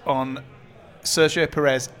quid on Sergio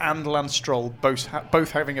Perez and Lance Stroll both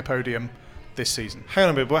having a podium this season. Hang on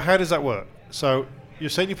a minute, but how does that work? So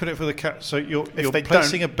you're saying you put it for the cat. So you're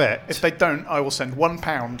placing a bet. If they don't, I will send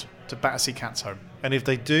 £1 to Battersea Cats Home. And if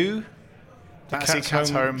they do, Battersea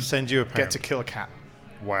Cats Home send you £1. Get to kill a cat.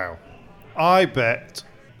 Wow. I bet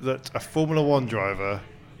that a Formula 1 driver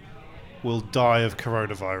will die of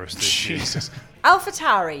coronavirus this year. Jesus.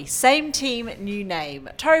 AlphaTauri, same team, new name.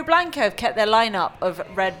 Toro Blanco have kept their lineup of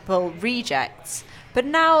Red Bull rejects, but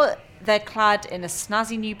now they're clad in a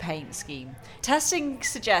snazzy new paint scheme. Testing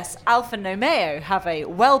suggests Alfa Romeo have a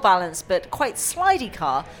well-balanced but quite slidey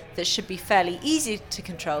car that should be fairly easy to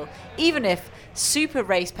control, even if super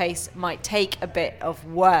race pace might take a bit of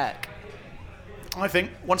work. I think,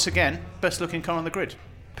 once again, best-looking car on the grid.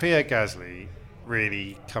 Pierre Gasly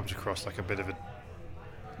really comes across like a bit of a...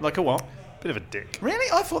 Like a what? Bit of a dick.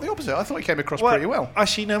 Really? I thought the opposite. I thought he came across pretty well.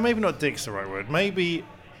 Actually, no, maybe not dick's the right word. Maybe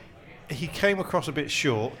he came across a bit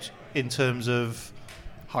short in terms of...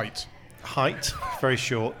 Height, very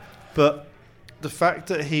short. But the fact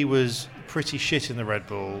that he was pretty shit in the Red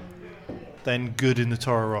Bull, then good in the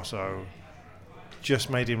Toro Rosso, just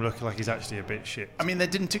made him look like he's actually a bit shit. I mean, they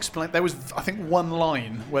didn't explain... There was, I think, one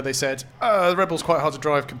line where they said, the Red Bull's quite hard to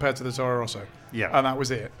drive compared to the Toro Rosso. Yeah. And that was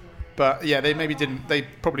it. But, yeah, they maybe didn't... They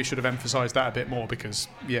probably should have emphasised that a bit more because,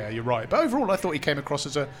 yeah, you're right. But overall, I thought he came across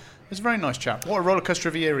as a very nice chap. What a rollercoaster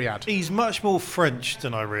of a year he had. He's much more French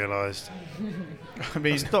than I realised. I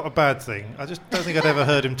mean... It's not a bad thing. I just don't think I'd ever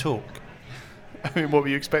heard him talk. I mean, what were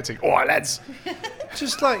you expecting? All right, lads.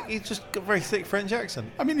 Just like, he's just got a very thick French accent.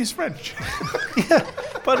 I mean, he's French. Yeah,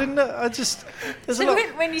 but I didn't know. I just... So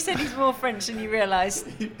when you said he's more French and you realised,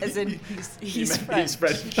 as in he's French. He's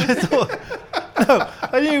French. I thought... No,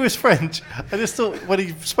 I knew he was French. I just thought when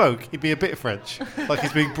he spoke, he'd be a bit French. Like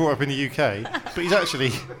he's being brought up in the UK. But he's actually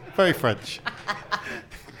very French.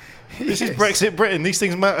 This is Brexit Britain. These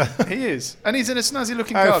things matter. He is. And he's in a snazzy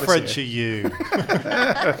looking car How this French year.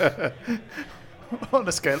 are you? On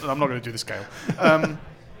a scale, and I'm not going to do the scale.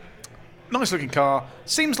 nice looking car.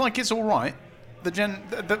 Seems like it's all right.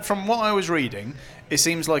 From what I was reading, it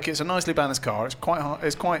seems like it's a nicely balanced car. It's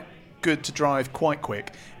quite good to drive, quite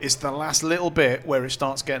quick. It's the last little bit where it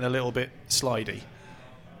starts getting a little bit slidey.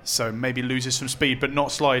 So maybe loses some speed, but not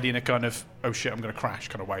slidey in a kind of, oh shit, I'm going to crash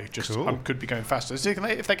kind of way. Just Cool. I could be going faster. So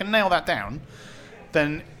if they can nail that down,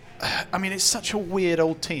 then, I mean, it's such a weird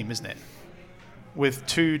old team, isn't it? With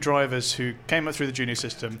two drivers who came up through the junior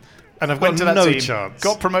system, And I've went got to that no team, chance.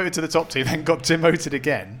 got promoted to the top team, then got demoted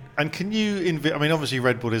again. And can you I mean, obviously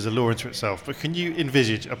Red Bull is a law unto itself, but can you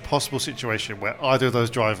envisage a possible situation where either of those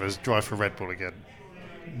drivers drive for Red Bull again?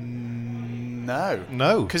 No.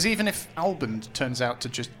 No. Because even if Albon turns out to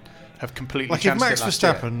just have completely Like if chanced Max it last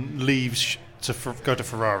year, Verstappen leaves to go to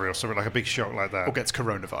Ferrari or something, like a big shock like that, or gets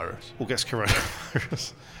coronavirus. or gets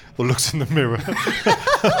coronavirus, or looks in the mirror.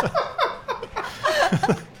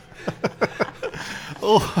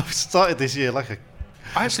 Oh, I've started this year like a...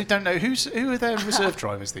 I actually don't know who are their reserve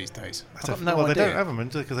drivers these days. I've got no well, idea. they don't have them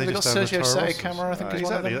because they They've just got have Sergio the Toro Sette Rossos. Camara, I think, is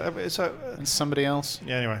one of exactly. them. So, And somebody else.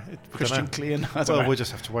 yeah, anyway, Christian don't know. Klein. I don't Well, know. we'll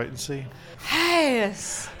just have to wait and see.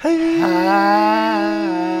 Yes.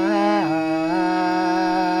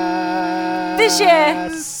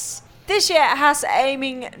 This year, Haas are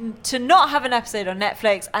aiming to not have an episode on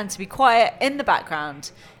Netflix and to be quiet in the background,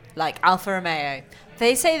 like Alfa Romeo.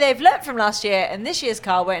 They say they've learnt from last year, and this year's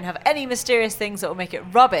car won't have any mysterious things that will make it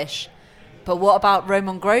rubbish. But what about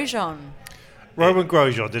Romain Grosjean? Romain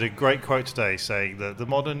Grosjean did a great quote today saying that the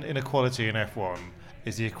modern inequality in F1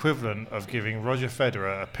 is the equivalent of giving Roger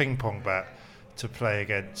Federer a ping pong bat to play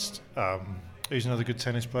against, who's another good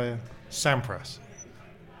tennis player? Sampras.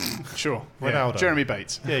 Sure. Ronaldo. Jeremy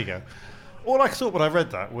Bates. There you go. All I thought when I read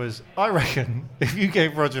that was, I reckon if you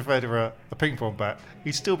gave Roger Federer a ping pong bat,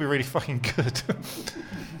 he'd still be really fucking good.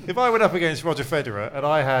 If I went up against Roger Federer and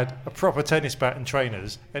I had a proper tennis bat and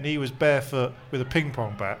trainers and he was barefoot with a ping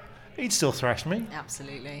pong bat, he'd still thrash me.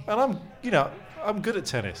 Absolutely. And I'm good at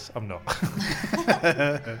tennis. I'm not.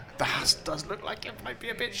 The Haas does look like it might be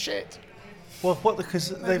a bit shit. Well, because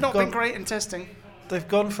They've not been great in testing. They've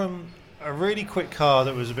gone from a really quick car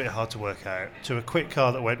that was a bit hard to work out to a quick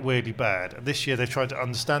car that went weirdly bad. And this year they've tried to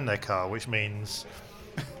understand their car, which means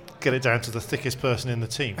get it down to the thickest person in the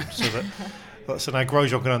team, so now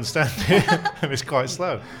Grosjean can understand it, and it's quite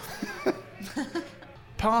slow.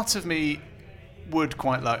 Part of me would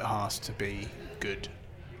quite like Haas to be good.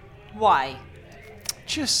 Why?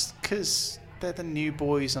 Just because they're the new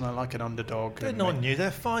boys and I like an underdog. They're and not new.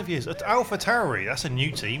 They're 5 years. Alpha Tauri, that's a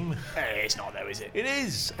new team. Hey, it's not though, is it? It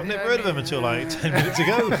is. I've never heard of them until like 10 minutes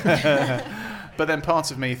ago. But then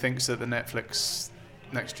part of me thinks that the Netflix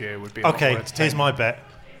next year would be a lot more Okay, entertaining. here's my bet.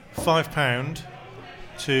 £5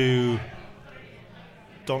 to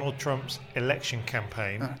Donald Trump's election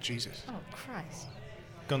campaign. Oh, Jesus. Oh, Christ.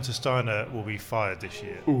 Gunter Steiner will be fired this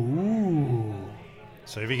year. Ooh.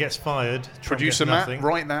 So if he gets fired, Trump Producer gets Matt, nothing.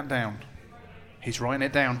 write that down. He's writing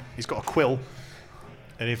it down. He's got a quill.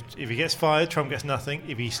 And if he gets fired, Trump gets nothing.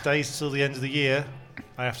 If he stays till the end of the year,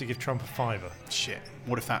 I have to give Trump a fiver. Shit.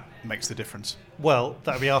 What if that makes the difference? Well,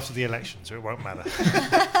 that'll be after the election, so it won't matter.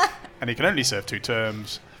 And he can only serve 2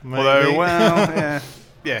 terms. Maybe. Although, well, yeah.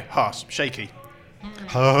 Yeah, Haas, shaky.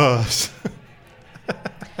 Haas.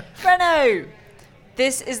 Renault!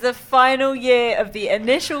 This is the final year of the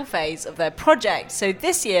initial phase of their project, so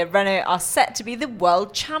this year Renault are set to be the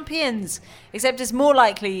world champions. Except it's more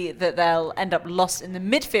likely that they'll end up lost in the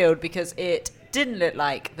midfield because it didn't look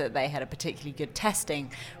like that they had a particularly good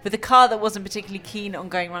testing, with a car that wasn't particularly keen on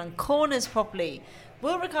going around corners properly.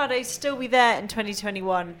 Will Ricciardo still be there in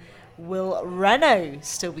 2021? Will Renault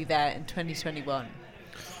still be there in 2021?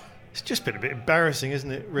 It's just been a bit embarrassing,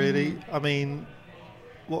 isn't it, really? I mean,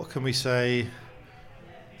 what can we say?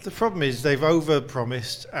 The problem is they've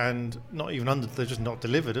over-promised and not even they've just not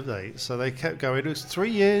delivered, have they? So they kept going. It was 3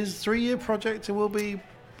 years, 3-year project, and we'll be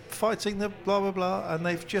fighting the blah, blah, blah, and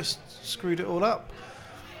they've just screwed it all up.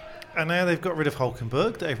 And now they've got rid of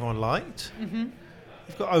Hülkenberg, that everyone liked. Mm-hmm.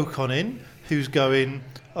 They've got Ocon in, who's going,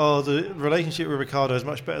 oh, the relationship with Ricciardo is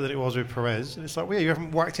much better than it was with Perez. And it's like, well, you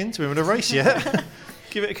haven't whacked into him in a race yet.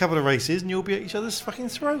 Give it a couple of races and you'll be at each other's fucking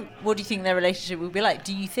throat. What do you think their relationship will be like?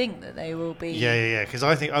 Do you think that they will be... Yeah, because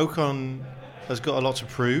I think Ocon has got a lot to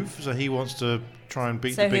prove, so he wants to try and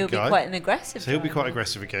beat the big guy. So he'll be quite an aggressive So he'll be driver. quite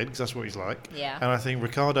aggressive again, because that's what he's like. Yeah. And I think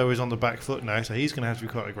Ricciardo is on the back foot now, so he's going to have to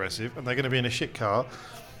be quite aggressive, and they're going to be in a shit car.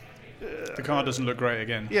 The car doesn't look great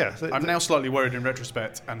again. Yeah. I'm now slightly worried in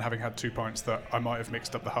retrospect, and having had 2 points, that I might have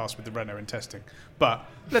mixed up the Haas with the Renault in testing. But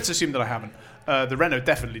let's assume that I haven't. The Renault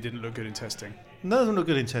definitely didn't look good in testing. None of them look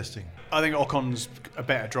good in testing. I think Ocon's a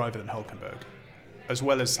better driver than Hülkenberg. as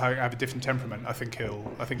well as have a different temperament, I think Yeah,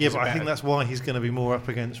 he's but I think that's why he's going to be more up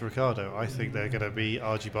against Ricciardo. I think they're going to be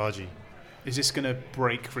argy-bargy. Is this going to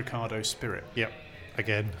break Ricciardo's spirit? Yep,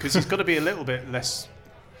 again. Because he's got to be a little bit less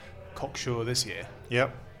cocksure this year.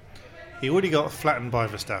 Yep. He already got flattened by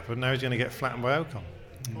Verstappen, now he's going to get flattened by Ocon.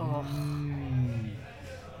 Oh.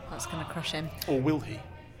 That's going to crush him. Or will he?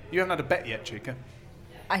 You haven't had a bet yet, Chica.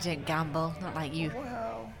 I don't gamble, not like you.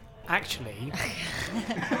 Actually,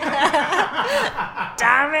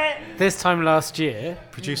 Damn it! this time last year,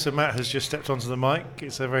 Producer Matt has just stepped onto the mic.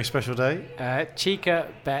 It's a very special day. Chica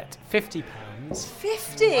bet £50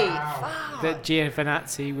 50? Wow. that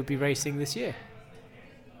Giovinazzi would be racing this year.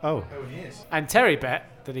 Oh. And Terry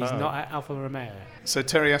bet that he's not at Alfa Romeo. So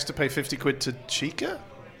Terry has to pay 50 quid to Chica?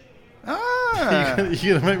 You Ah! going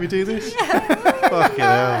to make me do this? Fucking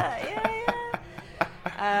hell.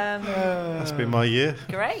 That's been my year.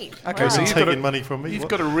 Great. Okay, Wow. so You've you've got taken a- money from me. You've What?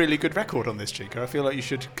 got a really good record on this, Chica. I feel like you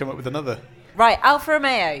should come up with another. Right, Alfa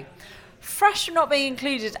Romeo. Fresh from not being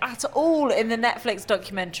included at all in the Netflix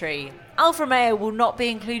documentary, Alfa Romeo will not be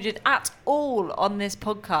included at all on this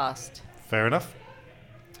podcast. Fair enough.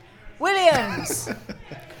 Williams!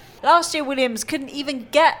 Last year, Williams couldn't even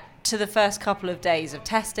get to the first couple of days of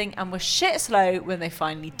testing and were shit slow when they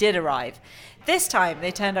finally did arrive. This time,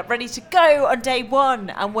 they turned up ready to go on day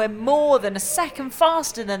one and were more than a second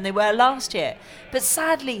faster than they were last year, but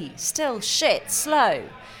sadly, still shit slow.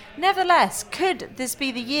 Nevertheless, could this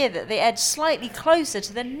be the year that they edge slightly closer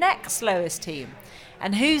to the next slowest team?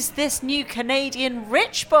 And who's this new Canadian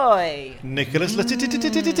rich boy? Nicholas Latifi.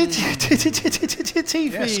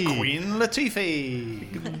 Yes, Queen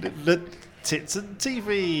Latifi. Tits and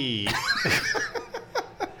TV.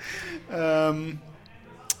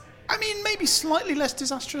 I mean, maybe slightly less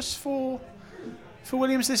disastrous for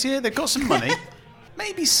Williams this year. They've got some money.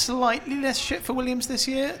 Maybe slightly less shit for Williams this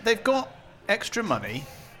year. They've got extra money.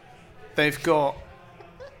 They've got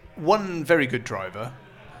one very good driver.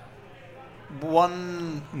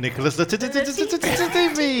 One Nicholas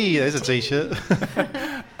Latifi. There's a t-shirt.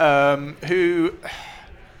 who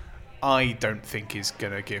I don't think is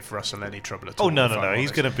going to give Russell any trouble at all. Oh, no. if I'm honest.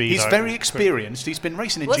 He's going to be... He's like, very experienced. He's been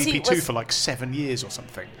racing in Was GP2 for like 7 years or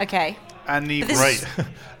something. Okay. And he But this Great.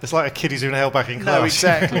 It's like a kid who's doing hell back in class. No,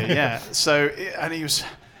 exactly, yeah. So, and he was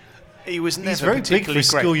never He's very big for particularly his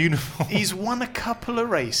great. school uniform. He's won a couple of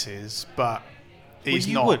races, but he's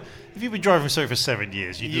you not. would. If you've been driving so for 7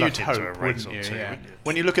 years, you'd luck You'd into a hope, race wouldn't or you? two. Yeah. Wouldn't you?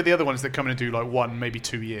 When you look at the other ones that come in and do like 1, maybe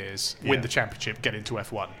 2 years, win Yeah. the championship, get into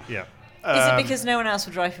F1. Yeah. Is it because no one else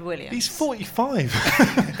would drive for Williams? He's 45.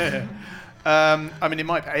 I mean, it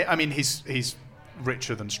might. I mean, he's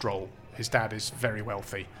richer than Stroll. His dad is very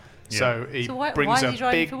wealthy, so he So why brings is a he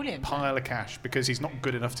driving big for Williams, pile of cash because he's not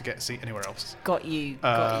good enough to get a seat anywhere else. Got you.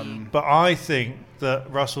 But I think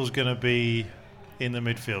that Russell's going to be in the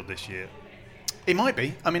midfield this year. It might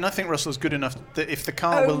be. I mean, I think Russell's good enough that if the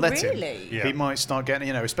car Oh, will let really? him, Yeah. he might start getting,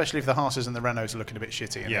 especially if the Haas's and the Renaults are looking a bit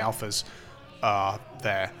shitty and Yeah. the Alphas are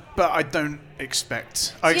there. But I don't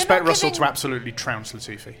expect... I you're expect not Russell giving- to absolutely trounce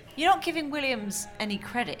Latifi. You're not giving Williams any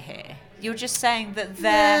credit here. You're just saying that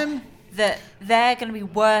they're going to be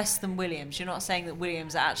worse than Williams. You're not saying that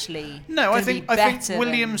Williams are actually No, I gonna think be better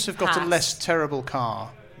Williams than have got a Haas. less terrible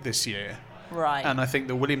car this year. Right. And I think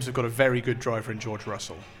that Williams have got a very good driver in George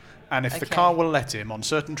Russell. And if the Okay. car will let him on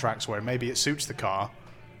certain tracks where maybe it suits the car,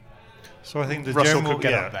 So I think the Russell general, could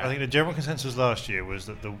get up there. I think the general consensus last year was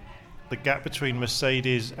that the gap between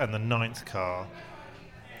Mercedes and the 9th car,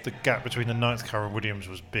 the gap between the 9th car and Williams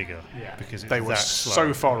was bigger. Yeah. Because it's They were that so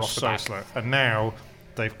slow. far It was off the so back. slow. And now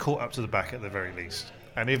they've caught up to the back at the very least.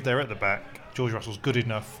 And if they're at the back, George Russell's good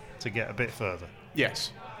enough to get a bit further.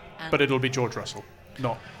 yes. And- But it'll be George Russell,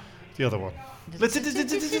 not... The other one.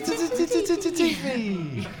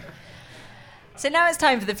 So now it's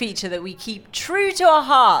time for the feature that we keep true to our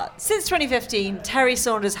heart. Since 2015, Terry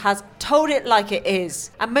Saunders has told it like it is.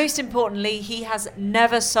 And most importantly, he has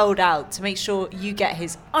never sold out to make sure you get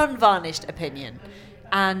his unvarnished opinion.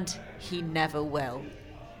 And he never will.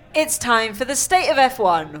 It's time for the State of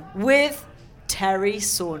F1 with Terry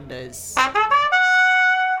Saunders.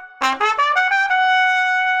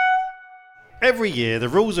 Every year, the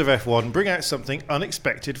rules of F1 bring out something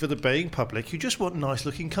unexpected for the betting public who just want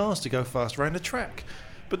nice-looking cars to go fast around the track.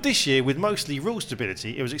 But this year, with mostly rule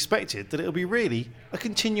stability, it was expected that it'll be really a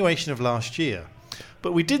continuation of last year.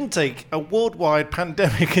 But we didn't take a worldwide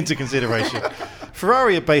pandemic into consideration.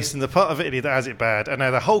 Ferrari are based in the part of Italy that has it bad, and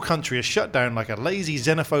now the whole country is shut down like a lazy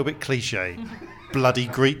xenophobic cliche. Bloody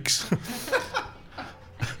Greeks.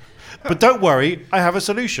 But don't worry, I have a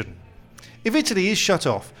solution. If Italy is shut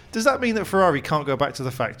off, does that mean that Ferrari can't go back to the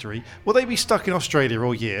factory? Will they be stuck in Australia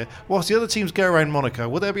all year? Whilst the other teams go around Monaco,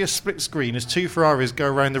 will there be a split screen as 2 Ferraris go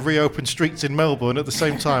around the reopened streets in Melbourne at the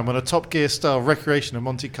same time on a Top Gear-style recreation of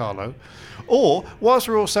Monte Carlo? Or, whilst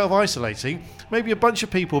we're all self-isolating, maybe a bunch of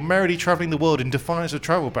people merrily travelling the world in defiance of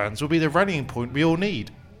travel bans will be the rallying point we all need?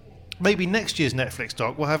 Maybe next year's Netflix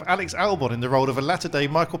doc will have Alex Albon in the role of a latter-day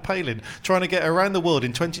Michael Palin, trying to get around the world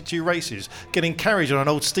in 22 races, getting carriage on an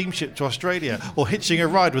old steamship to Australia, or hitching a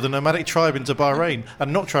ride with a nomadic tribe into Bahrain,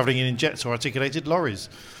 and not travelling in jets or articulated lorries.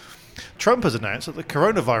 Trump has announced that the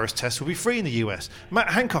coronavirus test will be free in the US. Matt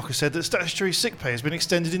Hancock has said that statutory sick pay has been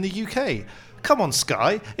extended in the UK. Come on,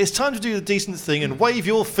 Sky. It's time to do the decent thing and waive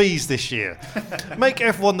your fees this year. Make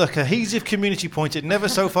F1 the cohesive community point it never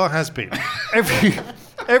so far has been.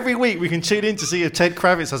 Every week we can tune in to see if Ted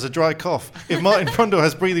Kravitz has a dry cough, if Martin Brundle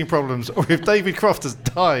has breathing problems, or if David Croft has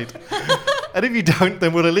died. And if you don't,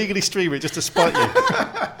 then we'll illegally stream it just to spite you.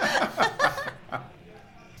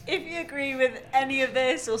 If you agree with any of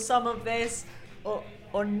this or some of this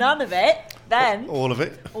or none of it, then... All of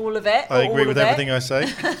it. All of it. I agree with everything I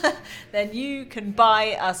say. Then you can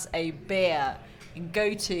buy us a beer and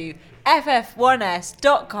go to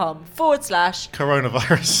ff1s.com/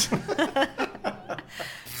 coronavirus.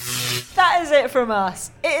 That is it from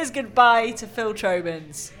us. It is goodbye to Phil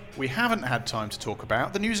Trobans. We haven't had time to talk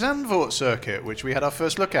about the new Zandvoort circuit, which we had our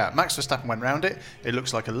first look at. Max Verstappen went round it. It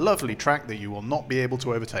looks like a lovely track that you will not be able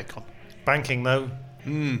to overtake on. Banking, though.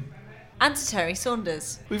 And to Terry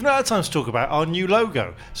Saunders. We've not had time to talk about our new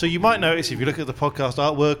logo. So you might notice if you look at the podcast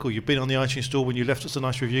artwork or you've been on the iTunes store when you left us a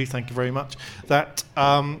nice review, thank you very much, that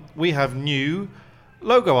we have new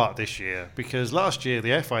logo art this year. Because last year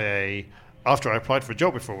the FIA, after I applied for a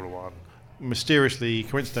job with Formula One, mysteriously,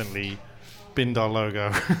 coincidentally, binned our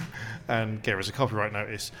logo and gave us a copyright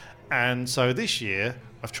notice. And so this year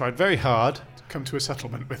I've tried very hard. Come to a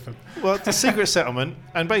settlement with them. Well, it's a secret settlement,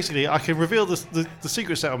 and basically I can reveal the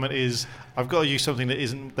secret settlement is I've got to use something that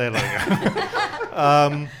isn't their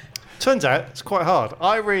logo. Turns out it's quite hard.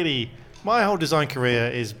 My whole design career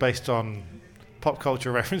is based on pop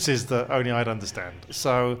culture references that only I'd understand.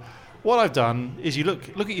 So what I've done is you look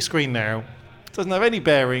at your screen now. It doesn't have any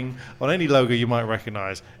bearing on any logo you might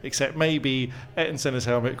recognise, except maybe Ayrton Senna's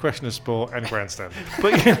helmet, Question of Sport, and Grandstand.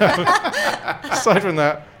 But aside from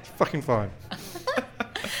that, it's fucking fine.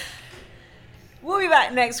 We'll be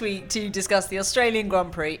back next week to discuss the Australian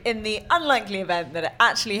Grand Prix in the unlikely event that it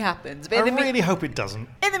actually happens. But I really hope it doesn't.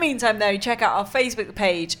 In the meantime, though, check out our Facebook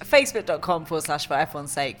page, facebook.com/ for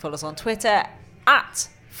F1's sake. Follow us on Twitter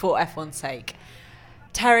 @for F1's sake.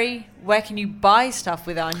 Terry, where can you buy stuff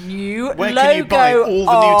with our new logo? Where can you buy all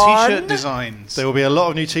the new T-shirt designs? There will be a lot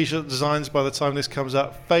of new T-shirt designs by the time this comes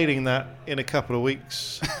up. Failing that in a couple of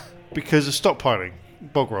weeks because of stockpiling.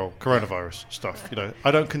 Bog roll, coronavirus stuff.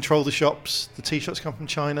 I don't control the shops. The T-shirts come from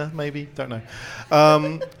China, maybe. Don't know.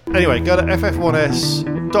 Anyway, go to ff1s.com/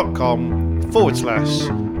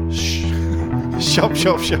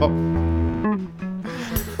 shop.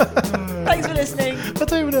 Thanks for listening. I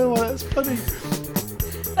don't even know why that's funny.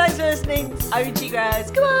 Thanks for listening. I'm G Graz.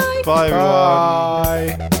 Goodbye. Bye,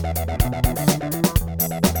 everyone.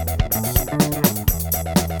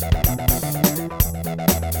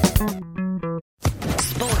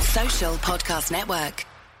 Sports Social Podcast Network.